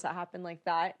and things that happen like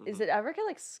that. Is Mhm. it ever get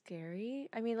like scary?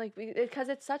 I mean, like because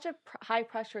it's such a high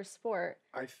pressure sport.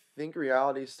 I think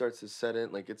reality starts to set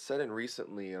in. Like it's set in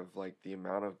recently of like the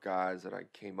amount of guys that I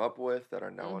came up with that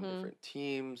are now on Mhm. different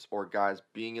teams, or guys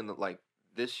being in the like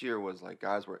this year was like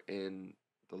guys were in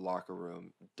the locker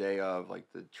room day of like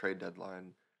the trade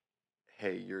deadline.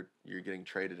 Hey, you're getting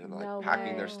traded, and like No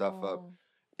packing their stuff up Oh.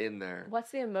 in there. What's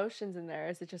the emotions in there?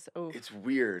 Is it just oh? It's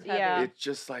weird. Yeah. It's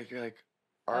just like you're like,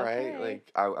 all right, Okay.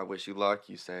 like I wish you luck.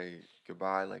 You say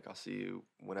goodbye. Like I'll see you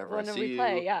whenever I When see we you.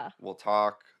 play, yeah. We'll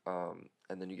talk. And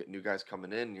then you get new guys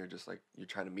coming in. And you're just like you're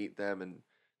trying to meet them and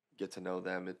get to know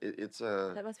them. It's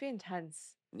a That must be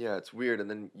intense. Yeah, it's weird. And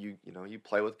then you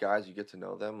play with guys, you get to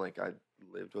know them. Like I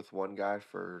lived with one guy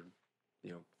for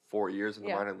 4 years in the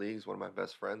Yeah. minor leagues, one of my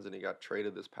best friends, and he got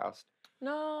traded this past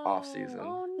No. off season.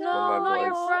 Oh One no, of my not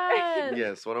your boys. friend.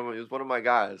 Yes, he was one of my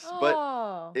guys. But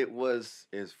Oh. it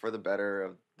is for the better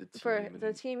of the team. For the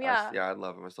and team, I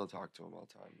love him. I still talk to him all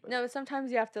the time. But No,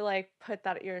 sometimes you have to like put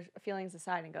that your feelings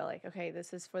aside and go like, okay,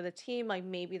 this is for the team. Like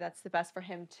maybe that's the best for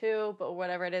him too, but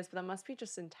whatever it is. But that must be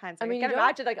just intense. Like, I mean, can you don't-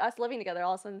 imagine like us living together.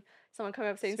 All of a sudden, someone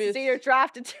coming up saying, Spears- "See, you're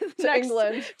drafted to the to next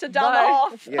England. to down the Bye." hall."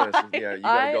 yeah, you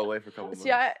gotta go away for a couple months.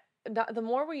 See, the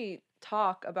more we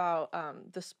talk about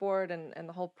the sport and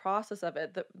the whole process of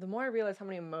it, the more I realize how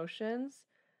many emotions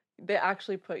they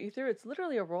actually put you through. It's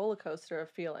literally a roller coaster of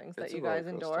feelings that It's a you guys roller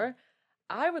endure. coaster.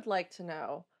 I would like to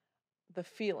know the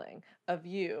feeling of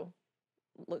you,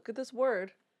 look at this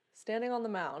word, standing on the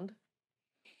mound.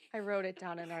 I wrote it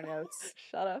down in our notes.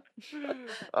 Shut up.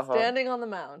 Uh-huh. Standing on the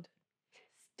mound.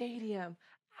 Stadium.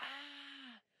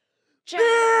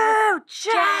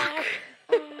 Jack!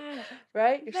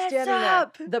 Right? You're Mess standing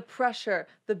up! there. The pressure,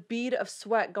 the bead of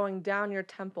sweat going down your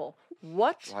temple.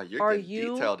 What Wow, you're are getting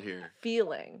you detailed here.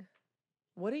 feeling?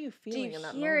 What are you Do feeling you in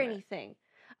that hear moment? anything?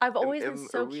 I've always been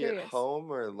so Are we curious. at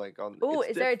home or like on? Ooh,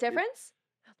 it's is there a diff- it- difference?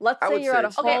 Let's I say would you're say at a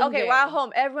it's home Okay, game. we're at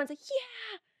home. Everyone's like,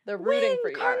 yeah. They're rooting Win, for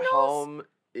you. At Cardinals. home,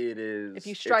 it is. If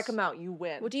you strike it's- them out, you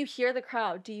win. Well, do you hear the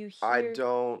crowd? Do you hear? I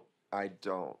don't. I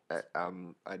don't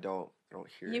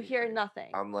hear. You hear anything.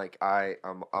 nothing. I'm like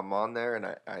I'm on there and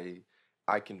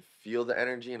I can feel the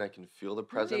energy and I can feel the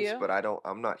presence, you? but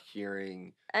I'm not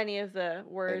hearing Any of the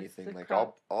words? anything. the Like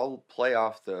crowd? I'll play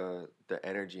off the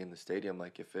energy in the stadium.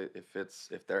 Like if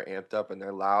they're amped up and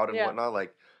they're loud and Yeah. whatnot,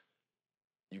 like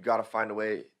you got to find a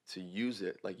way to use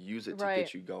it. Like use it to Right.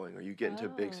 get you going, or you get into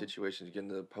big Oh. situations, you get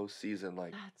into the postseason,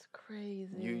 like That's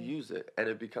crazy. you use it and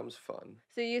it becomes fun.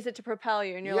 So you use it to propel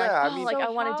you, and you're Yeah, I like, oh, mean- like So I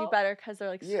want to do how- better because they're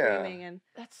like Yeah. screaming and.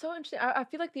 That's so interesting. I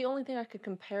feel like the only thing I could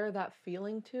compare that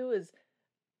feeling to is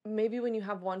maybe when you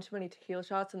have one too many tequila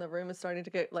shots and the room is starting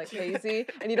to get like hazy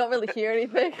and you don't really hear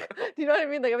anything. Do you know what I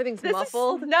mean? Like everything's This is-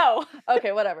 muffled. no.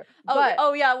 Okay, whatever. Oh,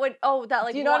 But yeah. When that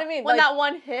like. Do you know what I one- mean? When Like- that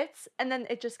one hits, and then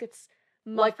it just gets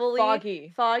like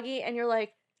muffly, foggy. and you're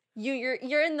like,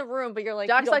 you're in the room, but you're like,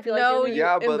 Jack's you don't like, feel no, like you're in you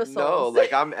Yeah, but no, imbeciles.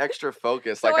 like I'm extra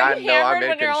focused. So like are I you know I'm hammered in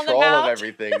when you're on the control of mound?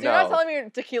 everything. So you're not No. telling me you're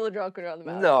tequila drunk when you're on the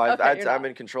mound. No, Okay, you're I'm not.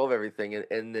 in control of everything,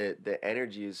 and the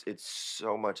energy is it's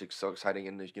so much, it's so exciting,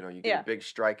 and you get Yeah. a big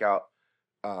strikeout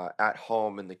at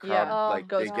home, and the crowd Yeah, like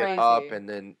goes they get up, crazy. and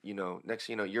then next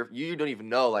thing you don't even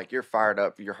know, like you're fired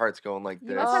up, your heart's going like You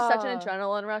this. must have such an Ah.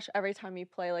 adrenaline rush every time you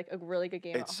play like a really good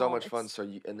game. It's at so home. much fun. It's- So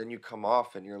and then you come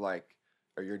off, and you're like,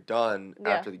 or you're done Yeah.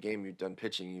 after the game. You're done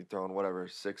pitching. You've thrown whatever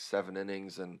 6-7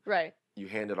 innings, and Right. you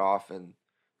hand it off, and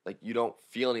like you don't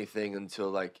feel anything until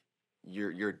like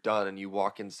you're done, and you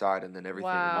walk inside, and then everything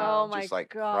Wow. Oh my just like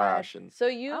God. crash, and So I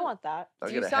you want that. I'll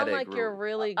do you get a sound headache like you're real-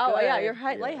 really good. Oh yeah, you're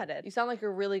Yeah. lightheaded. You sound like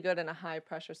you're really good in a high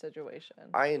pressure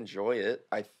situation. I enjoy it.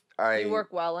 I You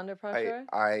work well under pressure.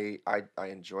 I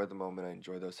enjoy the moment. I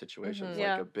enjoy those situations. Mhm.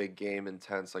 Yeah. Like a big game,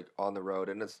 intense, like on the road,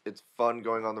 and it's fun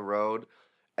going on the road,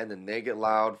 and then they get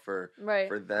loud for Right.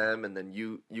 them, and then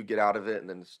you get out of it, and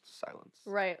then it's silence.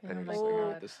 Right. And you're Oh just my like,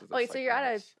 oh, God. this is. Wait, it's so like you're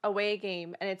at nice. a away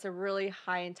game and it's a really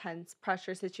high intense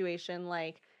pressure situation.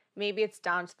 Like maybe it's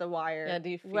down to the wire. Yeah, do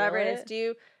you feel whatever it is? it?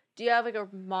 Do you have like a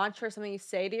mantra or something you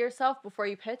say to yourself before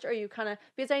you pitch, or you kind of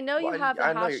because I know Well, you have a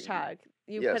I know hashtag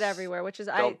you yes. put everywhere, which is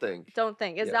Don't think. don't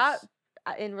think is Yes.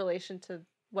 that in relation to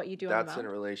what you do on That's the in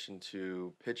mound? relation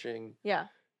to pitching. Yeah.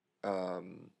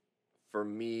 For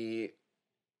me,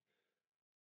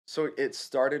 so it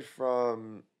started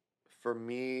from, for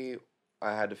me,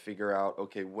 I had to figure out,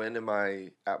 okay, when am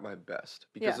I at my best?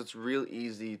 Because Yeah. it's real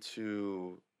easy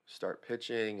to start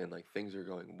pitching and like things are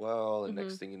going well, and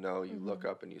next thing you know, you look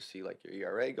up and you see like your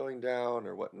ERA going down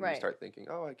or what, and Right. you start thinking,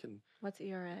 oh, I can. What's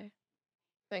ERA?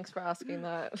 Thanks for asking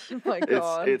that. Oh my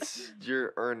God. It's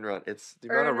your earned run. It's the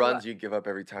amount of Earned runs ru- you give up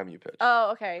every time you pitch.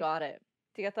 Oh, okay. Got it.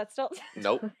 Do you get that still?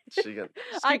 Nope. She got.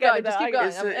 Just I keep get going. it, Just though, keep I get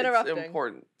going. it. I'm It's interrupting. an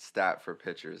important stat for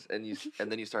pitchers, and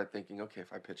and then you start thinking, okay,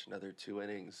 if I pitch another 2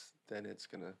 innings, then it's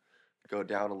gonna go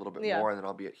down a little bit Yeah. more, and then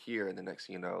I'll be at here, and the next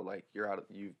thing you know, like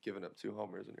you've given up 2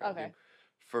 homers, and you're out of the Okay. game.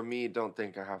 For me, don't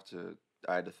think I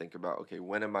had to think about, okay,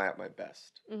 when am I at my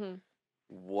best? Mm-hmm.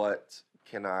 What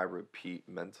can I repeat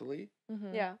mentally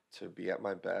Mhm. Yeah. to be at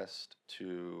my best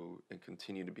and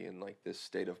continue to be in like this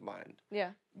state of mind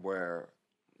Yeah. where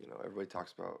everybody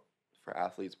talks about for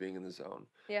athletes being in the zone.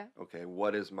 Yeah. Okay,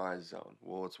 what is my zone?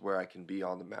 Well, it's where I can be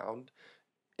on the mound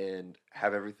and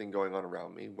have everything going on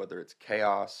around me, whether it's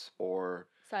chaos or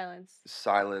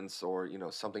Silence. or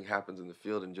something happens in the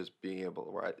field, and just being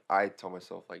able where I tell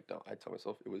myself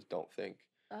it was don't think,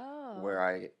 where Oh.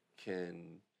 I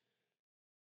can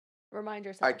Remind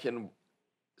yourself. I can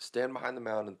stand behind the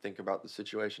mound and think about the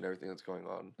situation, everything that's going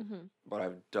on, Mm-hmm. but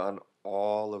I've done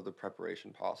all of the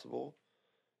preparation possible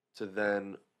to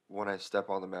then when I step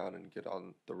on the mound and get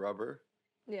on the rubber.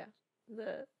 Yeah.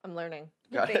 I'm learning.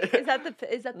 Got Is it. that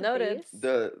the Noted.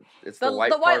 base? It's the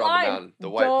white white part on line. the mound. The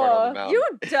white part on the mound. You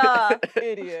duh.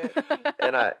 Idiot.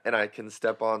 and I can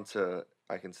step on the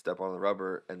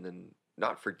rubber and then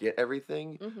not forget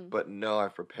everything, Mm-hmm. but know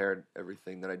I've prepared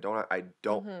everything. That I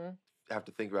don't Mhm. have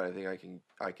to think about anything.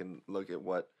 I can look at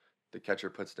what the catcher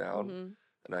puts down, Mm-hmm.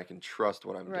 and I can trust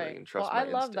what I'm Right. doing and trust Well, my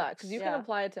I love that because instincts. you can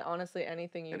apply it to honestly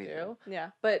anything you Anything. do.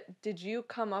 Yeah. But did you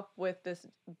come up with this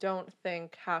don't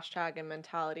think hashtag and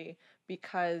mentality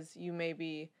because you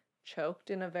maybe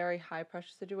choked in a very high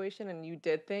pressure situation and you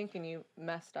did think and you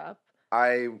messed up?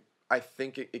 I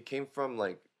think it came from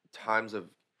like times of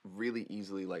really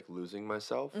easily like losing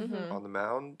myself Mhm. on the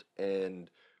mound, and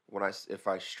if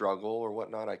I struggle or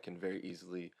whatnot, I can very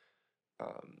easily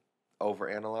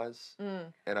overanalyze.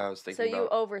 Mm. And I was So thinking you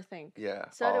about overthink. yeah.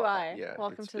 So do I. Yeah,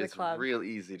 Welcome to the it's club. real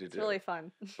easy to It's do. really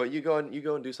fun. But you go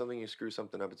and do something, you screw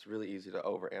something up. It's really easy to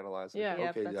overanalyze. And Yeah. Yep,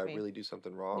 okay, did that's I me. really do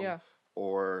something wrong? Yeah.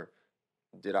 Or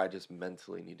did I just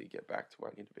mentally need to get back to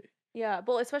where I need to be? Yeah,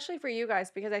 well, especially for you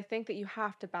guys because I think that you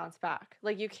have to bounce back.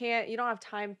 Like you don't have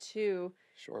time to,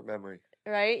 Short memory.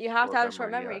 right? You have to have a short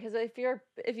memory, memory because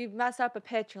if you mess up a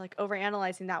pitch, you're like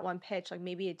overanalyzing that one pitch, like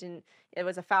maybe it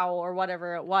was a foul or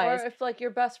whatever it was. Or if like your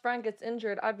best friend gets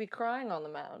injured, I'd be crying on the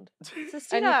mound.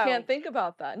 Sistina, And you can't think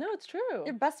about that. No, it's true.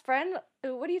 your best friend.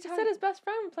 What are you He talking? said his best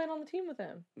friend playing on the team with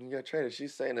him. You got traded.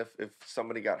 She's saying if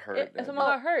somebody got hurt. If then- someone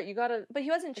got hurt, you gotta. But he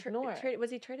wasn't Ignore it. traded.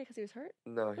 Was he traded because he was hurt?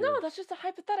 no, No, that's just a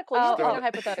hypothetical. Oh, You're being oh. a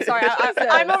hypothetical. Sorry,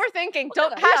 I'm overthinking.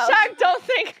 Don't hashtag don't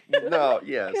think. no.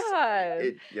 Yes. God.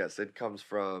 It comes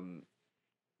from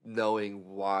knowing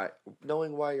why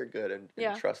you're good and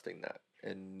Yeah. trusting that,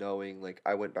 and knowing like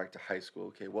I went back to high school.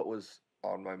 Okay, what was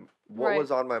on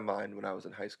my mind when I was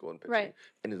in high school and pitching? Right.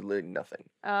 And it's literally nothing.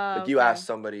 Like Like you ask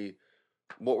somebody,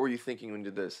 what were you thinking when you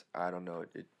did this? I don't know.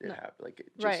 It No. happened. Like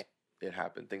it just Right. it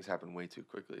happened. Things happened way too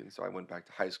quickly, and so I went back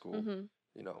to high school. Mm-hmm.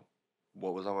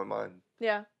 What was on my mind?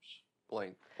 Yeah.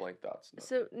 Blank thoughts. Nothing.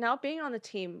 So now being on the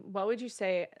team, what would you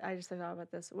say? I just thought about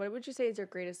this. What would you say is your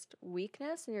greatest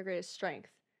weakness and your greatest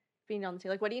strength being on the team?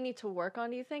 Like, what do you need to work on?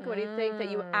 Do you think? What do you think that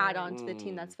you add on to the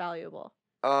team that's valuable?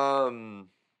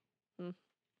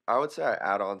 I would say I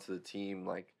add on to the team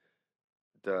like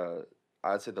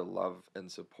I'd say the love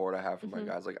and support I have for my Mhm.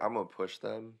 guys. Like I'm gonna push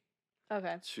them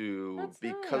Okay. to That's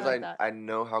because nice. I like that. I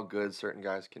know how good certain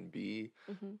guys can be,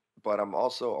 Mm-hmm. but I'm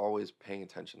also always paying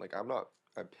attention. Like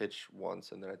I pitch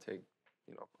once and then I take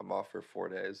I'm off for 4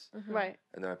 days Right.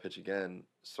 and then I pitch again.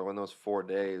 So in those 4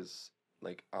 days,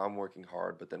 like I'm working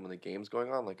hard, but then when the game's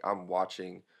going on, like I'm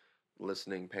watching,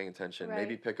 listening, paying attention,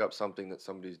 maybe Right. pick up something that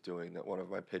somebody's doing, that one of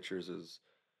my pitchers is,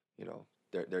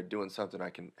 they're doing something, I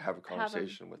can have a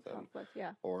conversation with them Talk with,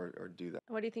 yeah. or do that.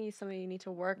 What do you think is something you need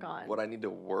to work on? What I need to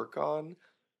work on.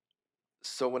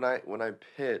 So when I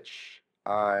pitch,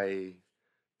 I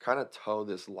kind of toe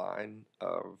this line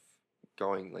of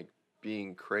going like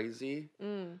being crazy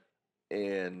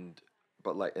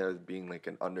but like being like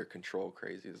an under control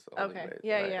crazy is the only Okay. way.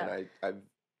 Yeah, and yeah. And I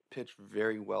pitch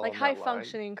very well Like on high that line.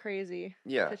 functioning crazy.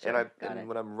 Yeah, pitcher. Got it.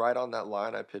 when I'm right on that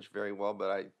line, I pitch very well, but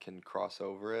I can cross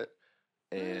over it.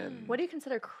 And What do you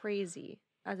consider crazy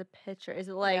as a pitcher? Is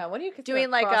it like yeah, what do you consider doing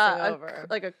like crossing over?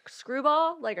 like a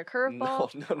screwball, like a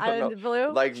curveball out of the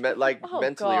blue? like Oh,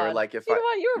 mentally, or God. like if You know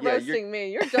what? You're yeah, roasting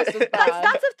me. You're just as bad.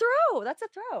 That's a throw. That's a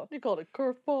throw. You called it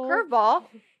curveball. Curveball,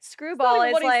 That's not screwball even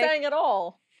is what like. he's saying at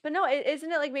all. But no,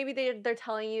 isn't it like maybe they're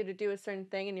telling you to do a certain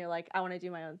thing and you're like, I want to do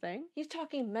my own thing? He's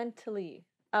talking mentally,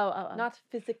 Oh. not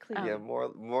physically. yeah,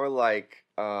 more like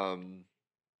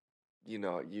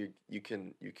you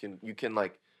can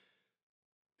like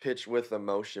pitch with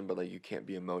emotion, but like you can't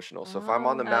be emotional. So if I'm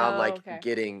on the mound, like okay.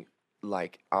 getting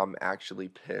like I'm actually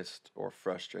pissed or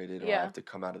frustrated, or I Yeah. have to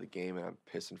come out of the game and I'm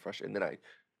pissed and frustrated, and then I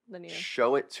Then you.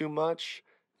 show it too much,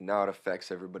 now it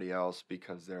affects everybody else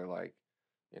because they're like,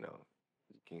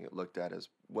 you can get looked at as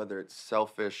whether it's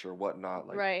selfish or whatnot.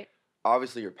 Like Right.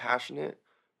 obviously you're passionate,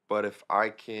 but if I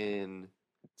can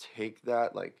take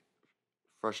that like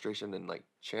frustration and like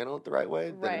channel it the right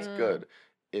way, then it's Right. good.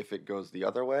 If it goes the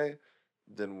other way,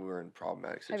 then we're in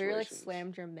problematic Have situations. you ever like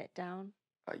slammed your mitt down?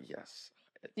 Yes.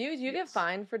 Do you get Yes.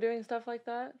 fined for doing stuff like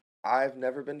that? I've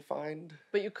never been fined.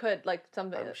 But you could like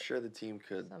something. I'm sure the team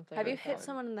could. Something Have you like hit that.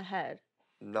 someone in the head?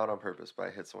 Not on purpose, but I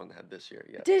hit someone in the head this year.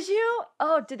 Yeah. Did you?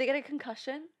 Oh, did they get a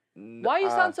concussion? Why you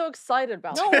sound so excited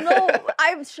about No, it? no,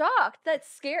 I'm shocked. That's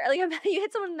scary. Like you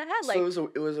hit someone in the head. Like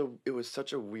So it was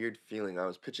such a weird feeling. I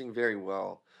was pitching very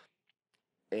well,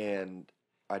 and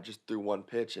I just threw one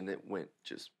pitch, and it went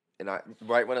and I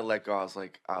right when it let go,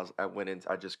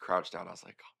 I just crouched down. I was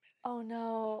like, oh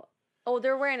no. Oh,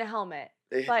 they're wearing a helmet.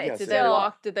 oh. But Yes, it's Did they still-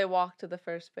 walk? Did they walk to the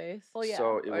first base? Well, yeah.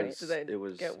 So it Or was did they it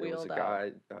was get it was a wheeled out?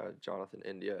 guy, Jonathan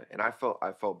India, and I felt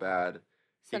bad.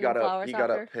 Send him flowers He got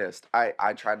after? up pissed.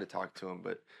 I tried to talk to him,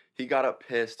 but he got up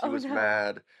pissed. He Oh, was no.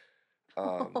 mad.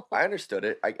 I understood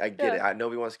it. I get Yeah. it. I know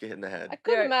he wants to get hit in the head. I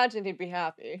couldn't They're- imagine he'd be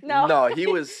happy. No. No, he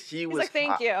was He's was like,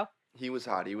 thank hot. you. He was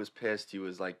hot. He was pissed. He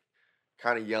was like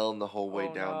kind of yelling the whole way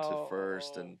Oh, down to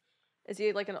first, no. and Is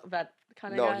he like a vet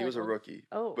kind of no, guy? he was a Like, rookie.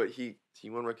 Oh. But he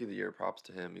won rookie of the year. Props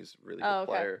to him. He's a really good Oh,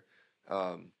 okay. player.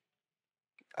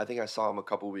 I think I saw him a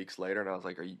couple weeks later, and I was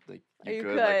like, "Are you Are you you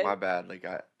good? Like good? my bad." Like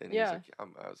and he was Yeah. like,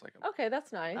 I was like, Okay,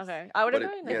 that's nice. Okay. I would have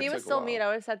But it- if yeah, he it was took a still mean, while.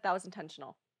 I would have said that was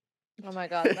intentional. Oh my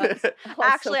god. That's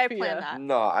Actually, I Sophia. planned that.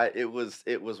 No, it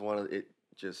was one of it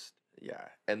just yeah.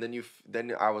 And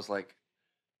then I was like,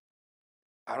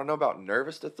 I don't know about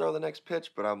nervous to throw the next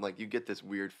pitch, but I'm like, you get this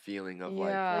weird feeling of like,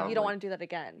 Yeah. Like I'm you don't like, want to do that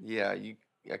again. Yeah,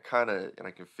 I kind of, and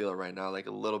I can feel it right now, like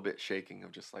a little bit shaking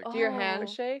of just like, Do your Oh.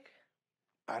 hands shake?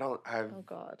 Oh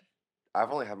god.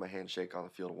 I've only had my hand shake on the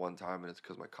field one time, and it's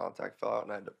because my contact fell out,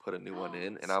 and I had to put a new one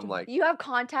in, and I'm like, You have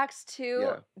contacts too.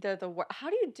 Yeah. They're the worst. How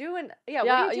do you do in? Yeah.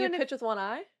 Yeah, What do you do in pitch with one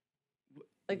eye?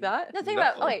 Like that? No, think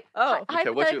about. No. Oh wait. Oh. Okay,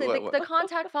 what you- Hypothetically, what- the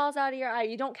contact falls out of your eye.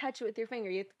 You don't catch it with your finger.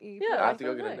 You Yeah, put it I on have to go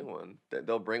that's get a fine. new one.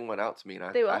 They'll bring one out to me,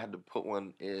 and They will? I had to put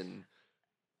one in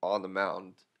on the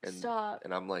mound, and Stop.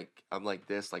 and I'm like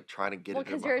this, like trying to get Well, it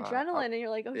in because my you're eye. adrenaline, and you're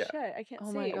like, oh yeah. shit, I can't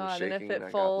Oh see. my I was god. And if shaking, and it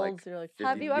I got, like, folds, you're like, 50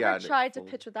 Have you yeah, ever and it tried to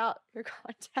folded. pitch without your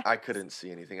contacts? I couldn't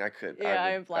see anything. I could. Yeah,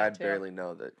 I'm blind I'd too. barely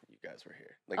know that you guys were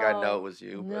here. Like I know Oh, it was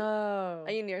you, but no.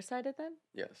 Are you nearsighted then?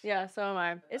 yes. Yeah, so am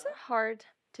I. Is it hard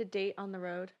to date on the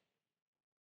road?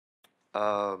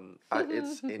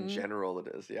 It's in general it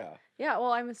is. Yeah. Yeah,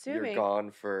 well, I'm assuming. You're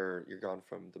gone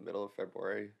from the middle of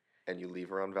February, and you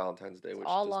leave around Valentine's Day, It's which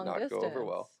all does long not distance. go over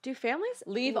well. Do families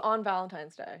Leave on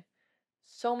Valentine's Day.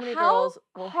 So many How girls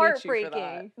will hate you for that.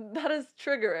 heartbreaking. That is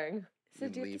triggering. So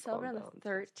You do you have leave to celebrate on on the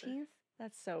Valentine's Day. 13th?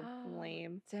 That's so Oh.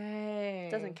 lame. Dang.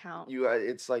 Doesn't count.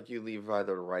 It's like you leave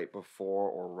either right before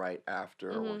or right after,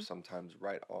 or Mhm. sometimes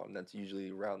right on. That's usually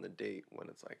around the date when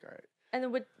it's like, all right. And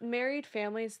then would married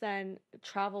families then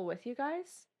travel with you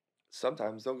guys?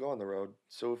 Sometimes they'll go on the road.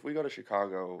 So if we go to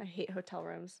Chicago, I hate hotel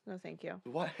rooms. No, thank you.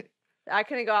 what? I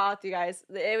couldn't go out with you guys.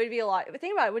 It would be a lot. But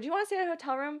think about it. Would you want to stay in a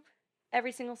hotel room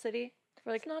every single city?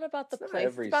 For It's not about the It's not place,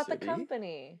 it's every about city. the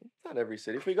company. Not every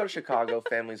city. If we go to Chicago,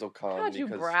 families will come. God, you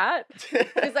because- brat.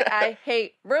 He's like, I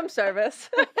hate room service.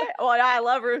 well, I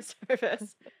love room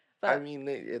service. I But mean,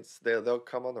 they'll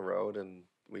come on the road, and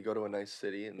we go to a nice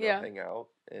city, and they'll Yeah. hang out,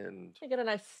 and You get a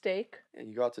nice steak.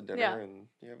 you go out to dinner, Yeah. and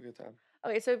you have a good time.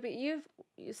 okay, so but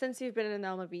since you've been in the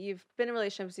MLB, you've been in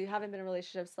relationships. You haven't been in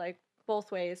relationships like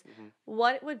both ways. Mhm.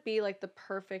 What would be like the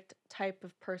perfect type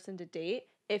of person to date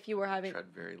if you were having? Tread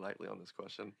very lightly on this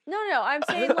question. No. I'm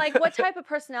saying like, what type of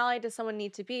personality does someone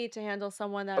need to be to handle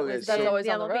someone that Okay, was so- in That's always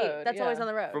the on the MLB? road, That's always yeah. on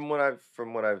the road.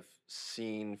 From what I've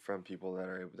seen from people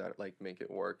that like make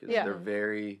it work, is Yeah. they're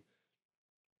very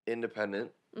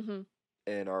independent Mm-hmm.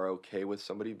 and are okay with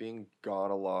somebody being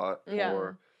gone a lot.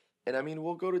 Yeah. And I mean,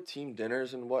 we'll go to team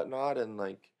dinners and whatnot, and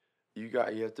like you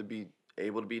have to be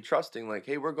able to be trusting. Like,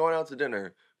 hey, we're going out to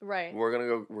dinner. Right. We're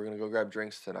gonna go grab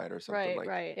drinks tonight or something. Right.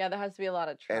 like, Yeah, there has to be a lot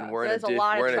of trust. And we're There's a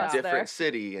lot of we're in a trust different there.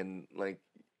 city, and like,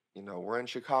 we're in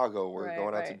Chicago. We're Right,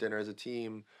 going out to right. dinner as a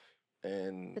team,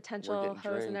 and Potential we're getting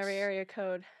hose in every drinks. area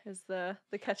code is the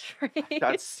catchphrase.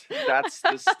 That's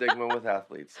the stigma with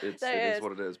athletes. It That is is.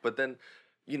 what it is. But then,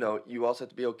 you also have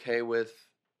to be okay with,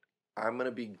 I'm gonna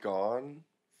be gone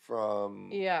from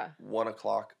Yeah. 1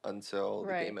 o'clock until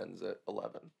Right. the game ends at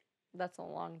 11. That's a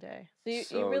long day. So you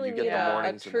So really you get need the a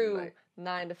mornings and the true night.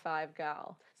 9 to 5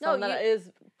 gal. No, Someone that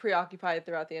is preoccupied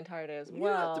throughout the entire day as You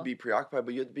well. don't have to be preoccupied,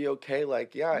 but you have to be okay.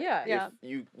 Like, yeah, Yeah. if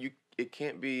you it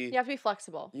can't be. You have to be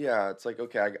flexible. Yeah, it's like,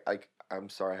 okay, I'm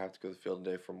sorry, I have to go to the field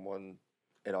today from 1,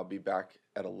 and I'll be back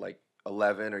at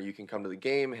 11, or you can come to the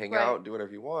game, hang Right. out, do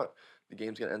whatever you want. The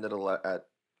game's gonna end at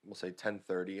we'll say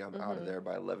 10:30. I'm out of Mhm. there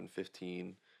by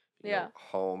 11:15. Yeah.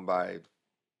 Home by, I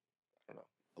don't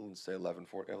know, let's say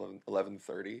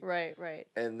 11:30. Right.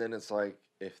 And then it's like,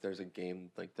 if there's a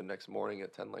game like the next morning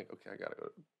at 10, like, okay, I gotta go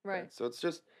to bed. Right. So it's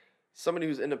just somebody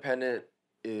who's independent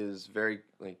is very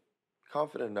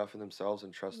confident enough in themselves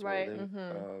and trustworthy.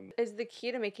 Mhm. Is the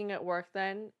key to making it work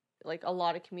then like a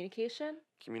lot of communication.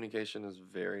 Communication is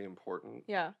very important.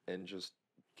 Yeah. And just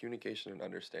communication and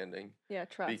understanding. Yeah,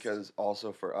 trust. Because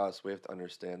also for us, we have to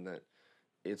understand that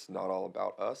it's not all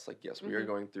about us. Like, yes, we are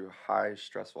going through high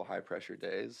stressful, high pressure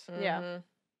days. Yeah.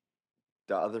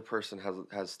 The other person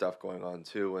has stuff going on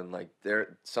too, and like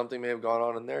something may have gone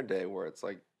on in their day where it's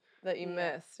like that you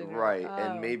missed. And right, like,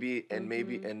 and maybe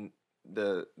and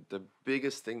the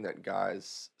biggest thing that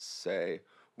guys say,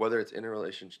 whether it's in a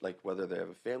relationship, like whether they have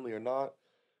a family or not,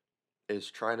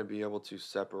 is trying to be able to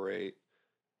separate,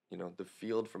 the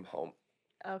field from home.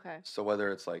 Okay. So whether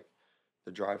it's like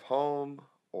the drive home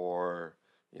or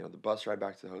the bus ride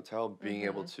back to the hotel, being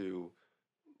able to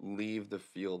leave the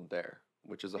field there,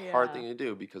 which is a hard thing to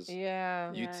do because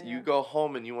you go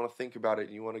home and you want to think about it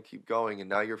and you want to keep going, and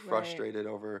now you're frustrated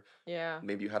over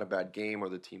maybe you had a bad game or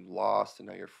the team lost, and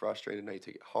now you're frustrated. Now you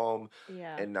take it home,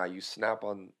 and now you snap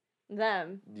on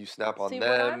them. You snap on See, them.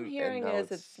 what I'm hearing and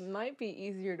is it might be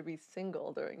easier to be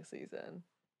single during season,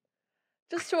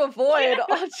 just to avoid.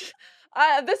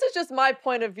 This is just my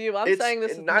point of view. I'm saying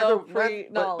this is no free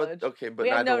knowledge. But we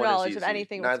have no knowledge of easy.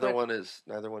 anything. Neither one is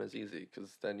easy,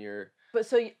 because then you're. But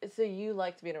so you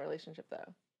like to be in a relationship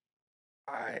though?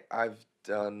 I've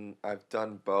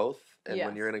done both, and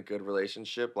when you're in a good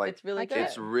relationship, like it's really good.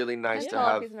 It's really nice to tell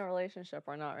have. if he's in a relationship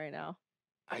or not right now.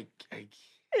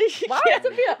 Wow,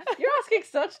 Sophia, you're asking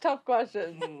such tough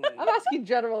questions. I'm asking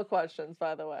general questions,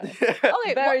 by the way.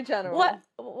 Okay, very general. What?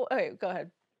 Okay, go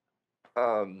ahead.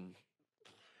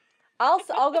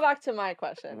 I'll go back to my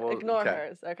question. Well, Ignore okay.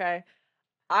 hers, okay?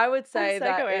 I would say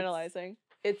that psychoanalyzing.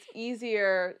 it's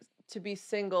easier to be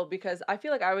single because I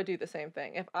feel like I would do the same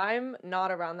thing. If I'm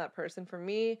not around that person, for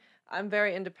me, I'm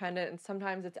very independent, and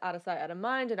sometimes it's out of sight, out of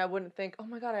mind, and I wouldn't think, oh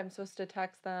my God, I'm supposed to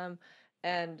text them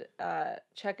and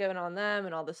check in on them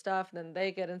and all this stuff, and then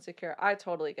they get insecure. I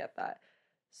totally get that.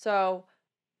 So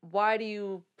why do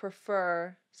you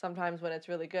prefer sometimes when it's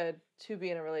really good to be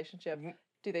in a relationship?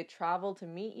 Do they travel to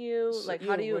meet you? So, Like,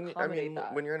 how do you accommodate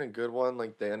that? When you're in a good one,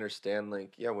 like, they understand,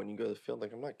 like, when you go to the field,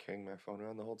 like, I'm not carrying my phone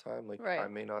around the whole time. Like, I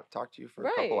may not talk to you for a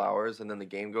couple hours, and then the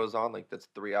game goes on. Like, that's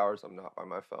 3 hours I'm not by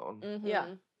my phone. Yeah.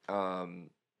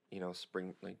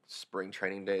 Spring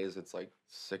training days, it's like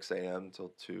 6 a.m.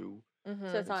 till 2. So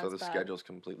it's not so the schedule's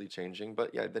completely changing.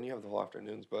 But, then you have the whole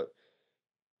afternoons. But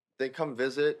they come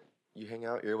visit, you hang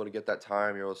out, you're able to get that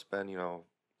time, you're able to spend,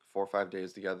 4 or 5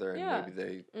 days together, and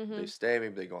maybe they stay,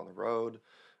 maybe they go on the road,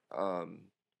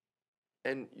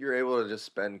 and you're able to just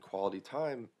spend quality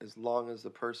time as long as the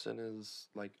person is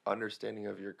like understanding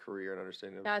of your career and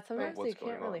understanding of sometimes what's they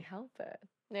going can't really on. help it.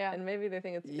 Yeah. And maybe they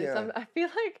think it's Yeah. I feel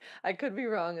like I could be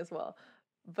wrong as well,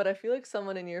 but I feel like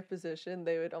someone in your position,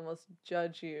 they would almost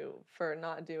judge you for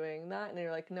not doing that, and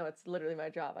you're like, no, it's literally my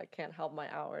job. I can't help my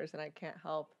hours, and I can't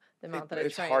help the amount that I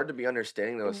It's train. hard to be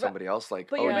understanding though with somebody else, like,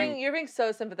 But you're being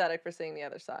so sympathetic for seeing the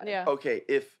other side. Yeah. okay,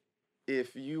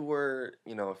 if you were,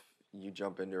 if you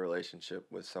jump into a relationship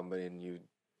with somebody and you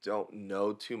don't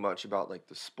know too much about like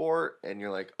the sport, and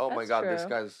you're like, oh my That's God, this true.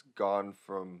 guy's gone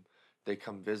from, they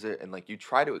come visit, and like you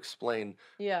try to explain,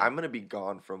 Yeah. I'm gonna be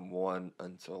gone from 1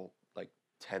 until like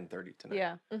 10:30 tonight.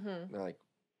 Yeah. And they're like,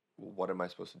 what am I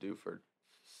supposed to do for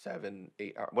 7,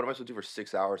 8 hours? What am I supposed to do for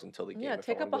 6 hours until the game? Yeah, if I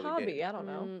take up wanna a go to the hobby. game? I don't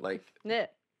know. Like,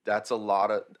 Knit. that's a lot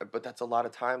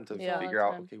of time to Yeah. figure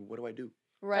out. Time. Okay, what do I do?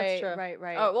 Right. true.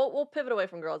 Right. Oh, we'll pivot away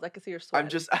from girls. I can see you're sweating. I'm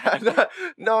just,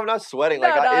 no, I'm not sweating. No,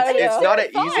 Like, no, I it's know. not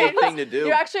an Fine. easy thing to do.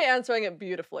 You're actually answering it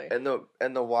beautifully. And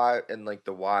the wife, and like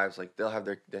the wives, like they have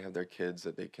their kids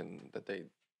that they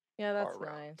Yeah, that's are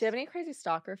around. nice. Do you have any crazy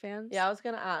stalker fans? Yeah, I was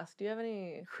gonna ask. Do you have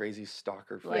any? crazy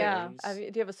stalker fans. Yeah.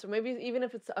 Do you have maybe even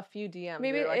if it's a few DMs?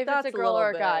 Maybe you're like, if that's it's a girl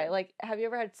or a little guy. bit. Like, have you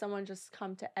ever had someone just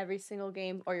come to every single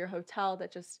game or your hotel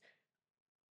that just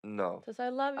No, says I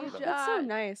love you, oh, Jack. that's so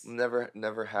nice.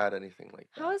 never had anything like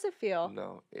that. How does it feel?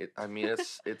 No, I mean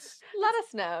it's Let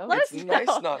us know. Let it's us nice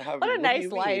know. not having. What a do nice you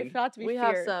life, mean? not to be We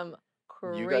feared. have some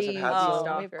You crazy guys have had Oh,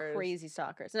 some? we have stalkers. crazy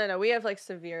stalkers. No, we have like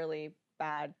severely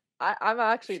bad. I'm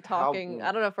actually How- talking.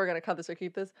 I don't know if we're gonna cut this or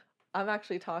keep this. I'm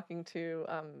actually talking to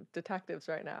detectives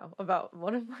right now about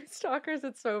one of my stalkers.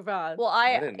 It's so bad. Well,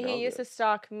 didn't know he used to this.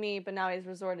 stalk me, but now he's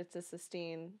resorted to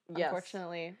Sistine. Yes.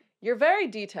 Unfortunately. You're very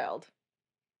detailed,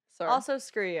 sir. Also,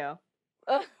 screw you.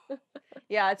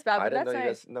 Yeah, it's bad. I But didn't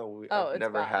that's know you not, guys. No, Oh, I've it's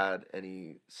never bad. had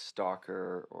any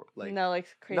stalker or like no, like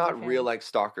crazy. not real fans. like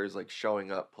stalkers like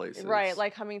showing up places. Right,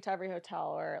 like coming to every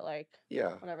hotel or like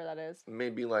yeah, whatever that is.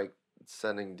 maybe like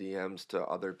sending DMs to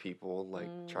other people, like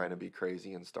trying to be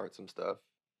crazy and start some stuff.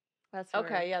 That's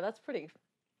okay. weird. Yeah, that's pretty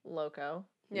loco.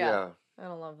 Yeah. I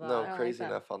don't love that. No, I don't like crazy that.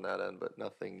 enough on that end, but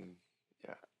nothing.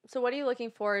 Yeah. So what are you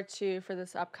looking forward to for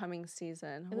this upcoming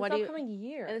season? In What this do upcoming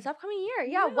year. in this upcoming year?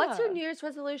 Yeah. What's your Yeah. New Year's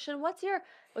resolution? What's your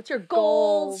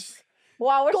goals?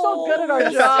 Wow, we're so good at our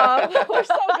Goals. job. We're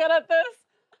so good at this.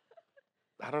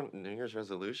 New Year's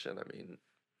resolution. I mean,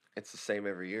 it's the same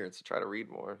every year. It's to try to read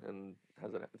more, and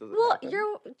does it Well, happen? you're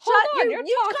Hold on, you're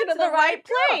you've talking come to the right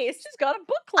place. place. She's got a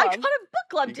book club. I got a book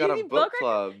club. You Do you got a need book rec-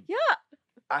 club. Yeah.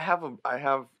 I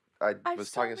I've was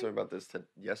so talking to someone about this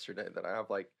yesterday, that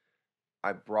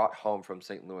I brought home from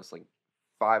St. Louis like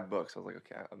 5 books. I was like,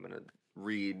 okay, I'm gonna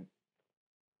read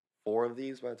 4 of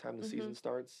these by the time the season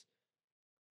starts.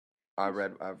 I've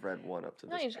read 1 up to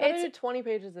No, this you just point. gotta do 20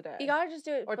 pages a day. You gotta just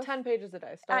do it or 10 pages a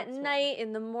day. Start at small. night,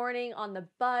 in the morning, on the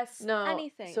bus, No,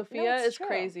 anything. Sophia it's is true.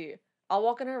 crazy. I'll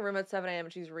walk in her room at 7 a.m.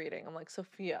 and she's reading. I'm like,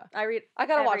 Sophia, I read. I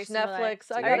gotta every watch single day.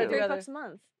 Netflix. I I gotta read do 3 other. books a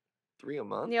month. 3 a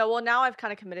month? Yeah, well, now I've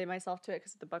kind of committed myself to it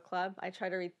because of the book club. I try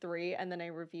to read 3, and then I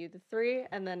review the 3,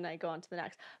 and then I go on to the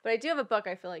next. But I do have a book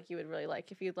I feel like you would really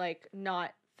like if you'd like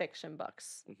not fiction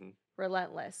books. Mhm.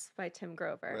 Relentless by Tim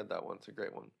Grover. Read that one. It's a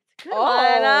great one. Good Oh.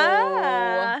 one,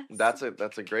 ah. That's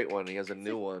a great one. He has a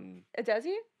new one. Does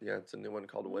he? Yeah, it's a new one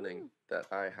called Winning that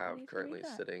I have need to currently read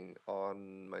that. sitting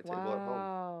on my table at home.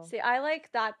 Wow. See, I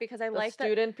like that because I The like that.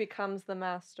 student becomes the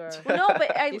master. Well, no,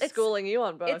 but He's it's schooling you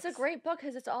on books. It's a great book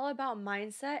because it's all about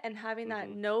mindset and having that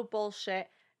Mhm. no bullshit,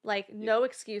 like no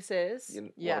excuses. One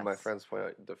of my Yes. friends pointed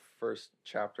out the first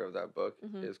chapter of that book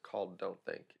Mhm. is called "Don't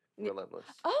Think." Yeah. Relentless.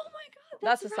 Oh my god,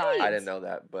 That's that's a right. sign. I didn't know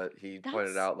that, but he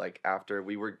pointed That's- out like after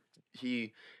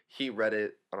he read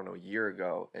it, I don't know, a year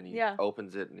ago, and he Yeah.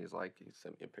 opens it and he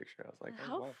sent me a picture. I was like,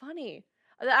 How oh, wow. funny.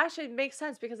 That actually makes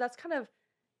sense because that's kind of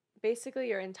basically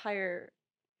your entire,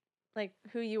 like,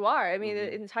 who you are. I mean,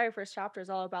 the entire first chapter is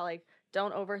all about, like,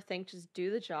 don't overthink, just do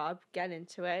the job, get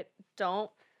into it. Don't,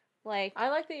 like, I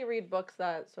like that you read books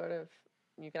that sort of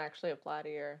you can actually apply to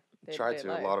your Try day-to-day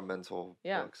to life. a lot of mental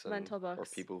Yeah, books, and, mental or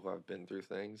books. people who have been through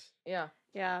things. Yeah.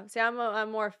 yeah. See, I'm a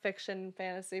more fiction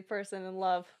fantasy person in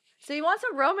love. So you want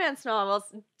some romance novels?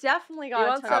 Definitely You got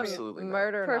want a some ton of Absolutely not.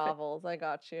 murder Perfect. novels? I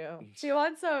got you. Do you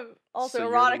want some also So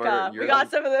you're the murder- erotica? you're We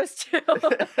got the- some of those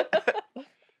too.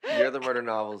 You're the murder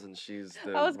novels, and she's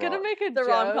the. I was gonna make a the joke.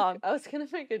 rom-com. I was gonna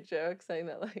make a joke saying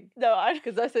that like No, I.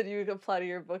 because I said you could apply to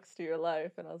your books to your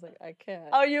life, and I was like, I can't.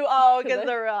 Oh, you. Oh, 'Cause because I-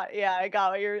 they're. Yeah, I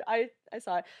got what you're. I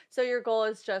saw it. So your goal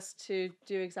is just to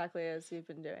do exactly as you've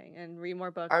been doing and read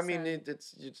more books. I mean, and-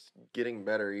 it's getting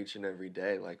better each and every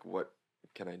day. Like, what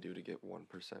can I do to get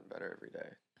 1% better every day?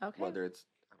 okay. Whether it's,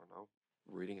 I don't know,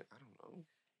 reading it, I don't know,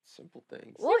 simple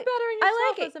things. Well, You're bettering I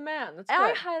yourself like as a man. That's I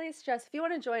good. highly suggest if you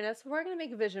want to join us, we're gonna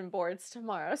make vision boards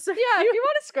tomorrow. So Yeah, if you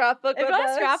want to scrapbook if with you want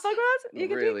us, to scrapbook with us, you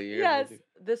can Really, do. you're gonna Yes. do-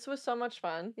 This was so much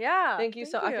fun. Yeah. Thank you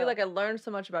so. I feel like I learned so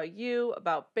much about you,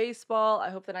 about baseball. I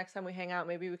hope the next time we hang out,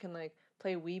 maybe we can like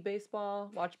play Wii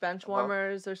baseball, watch bench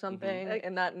warmers or something Like,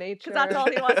 in that nature. because that's all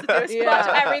he wants to do is Yeah.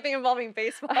 watch everything involving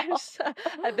baseball.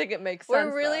 I think it makes sense.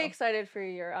 We're really though. excited for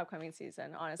your upcoming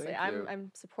season. Honestly, Thank you.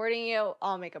 I'm supporting you.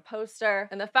 I'll make a poster.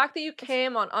 And the fact that you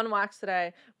came on Unwaxed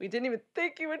today, we didn't even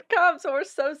think you would come, so we're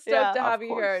so stoked Yeah. to Of have you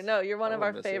here. course. No, you're one I of our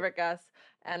wouldn't miss it. favorite guests,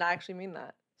 and I actually mean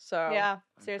that. So Yeah,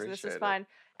 seriously, this is appreciate it. fun.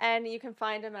 And you can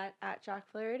find him at Jack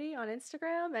Flaherty on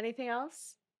Instagram. Anything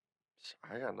else?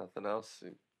 I got nothing else.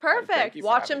 Perfect. you for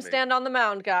watch him having me. stand on the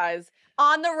mound, guys,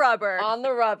 On the rubber. on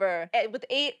the rubber. With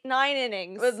 9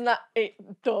 innings. It was not eight.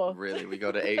 Duh. Really, we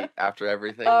go to 8 after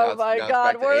everything. Oh now my now God,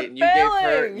 back to we're 8, and you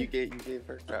failing. gave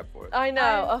her crap for it. I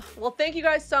know. Well, thank you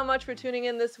guys so much for tuning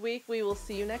in this week. We will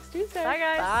see you next Tuesday. Bye,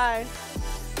 guys. Bye.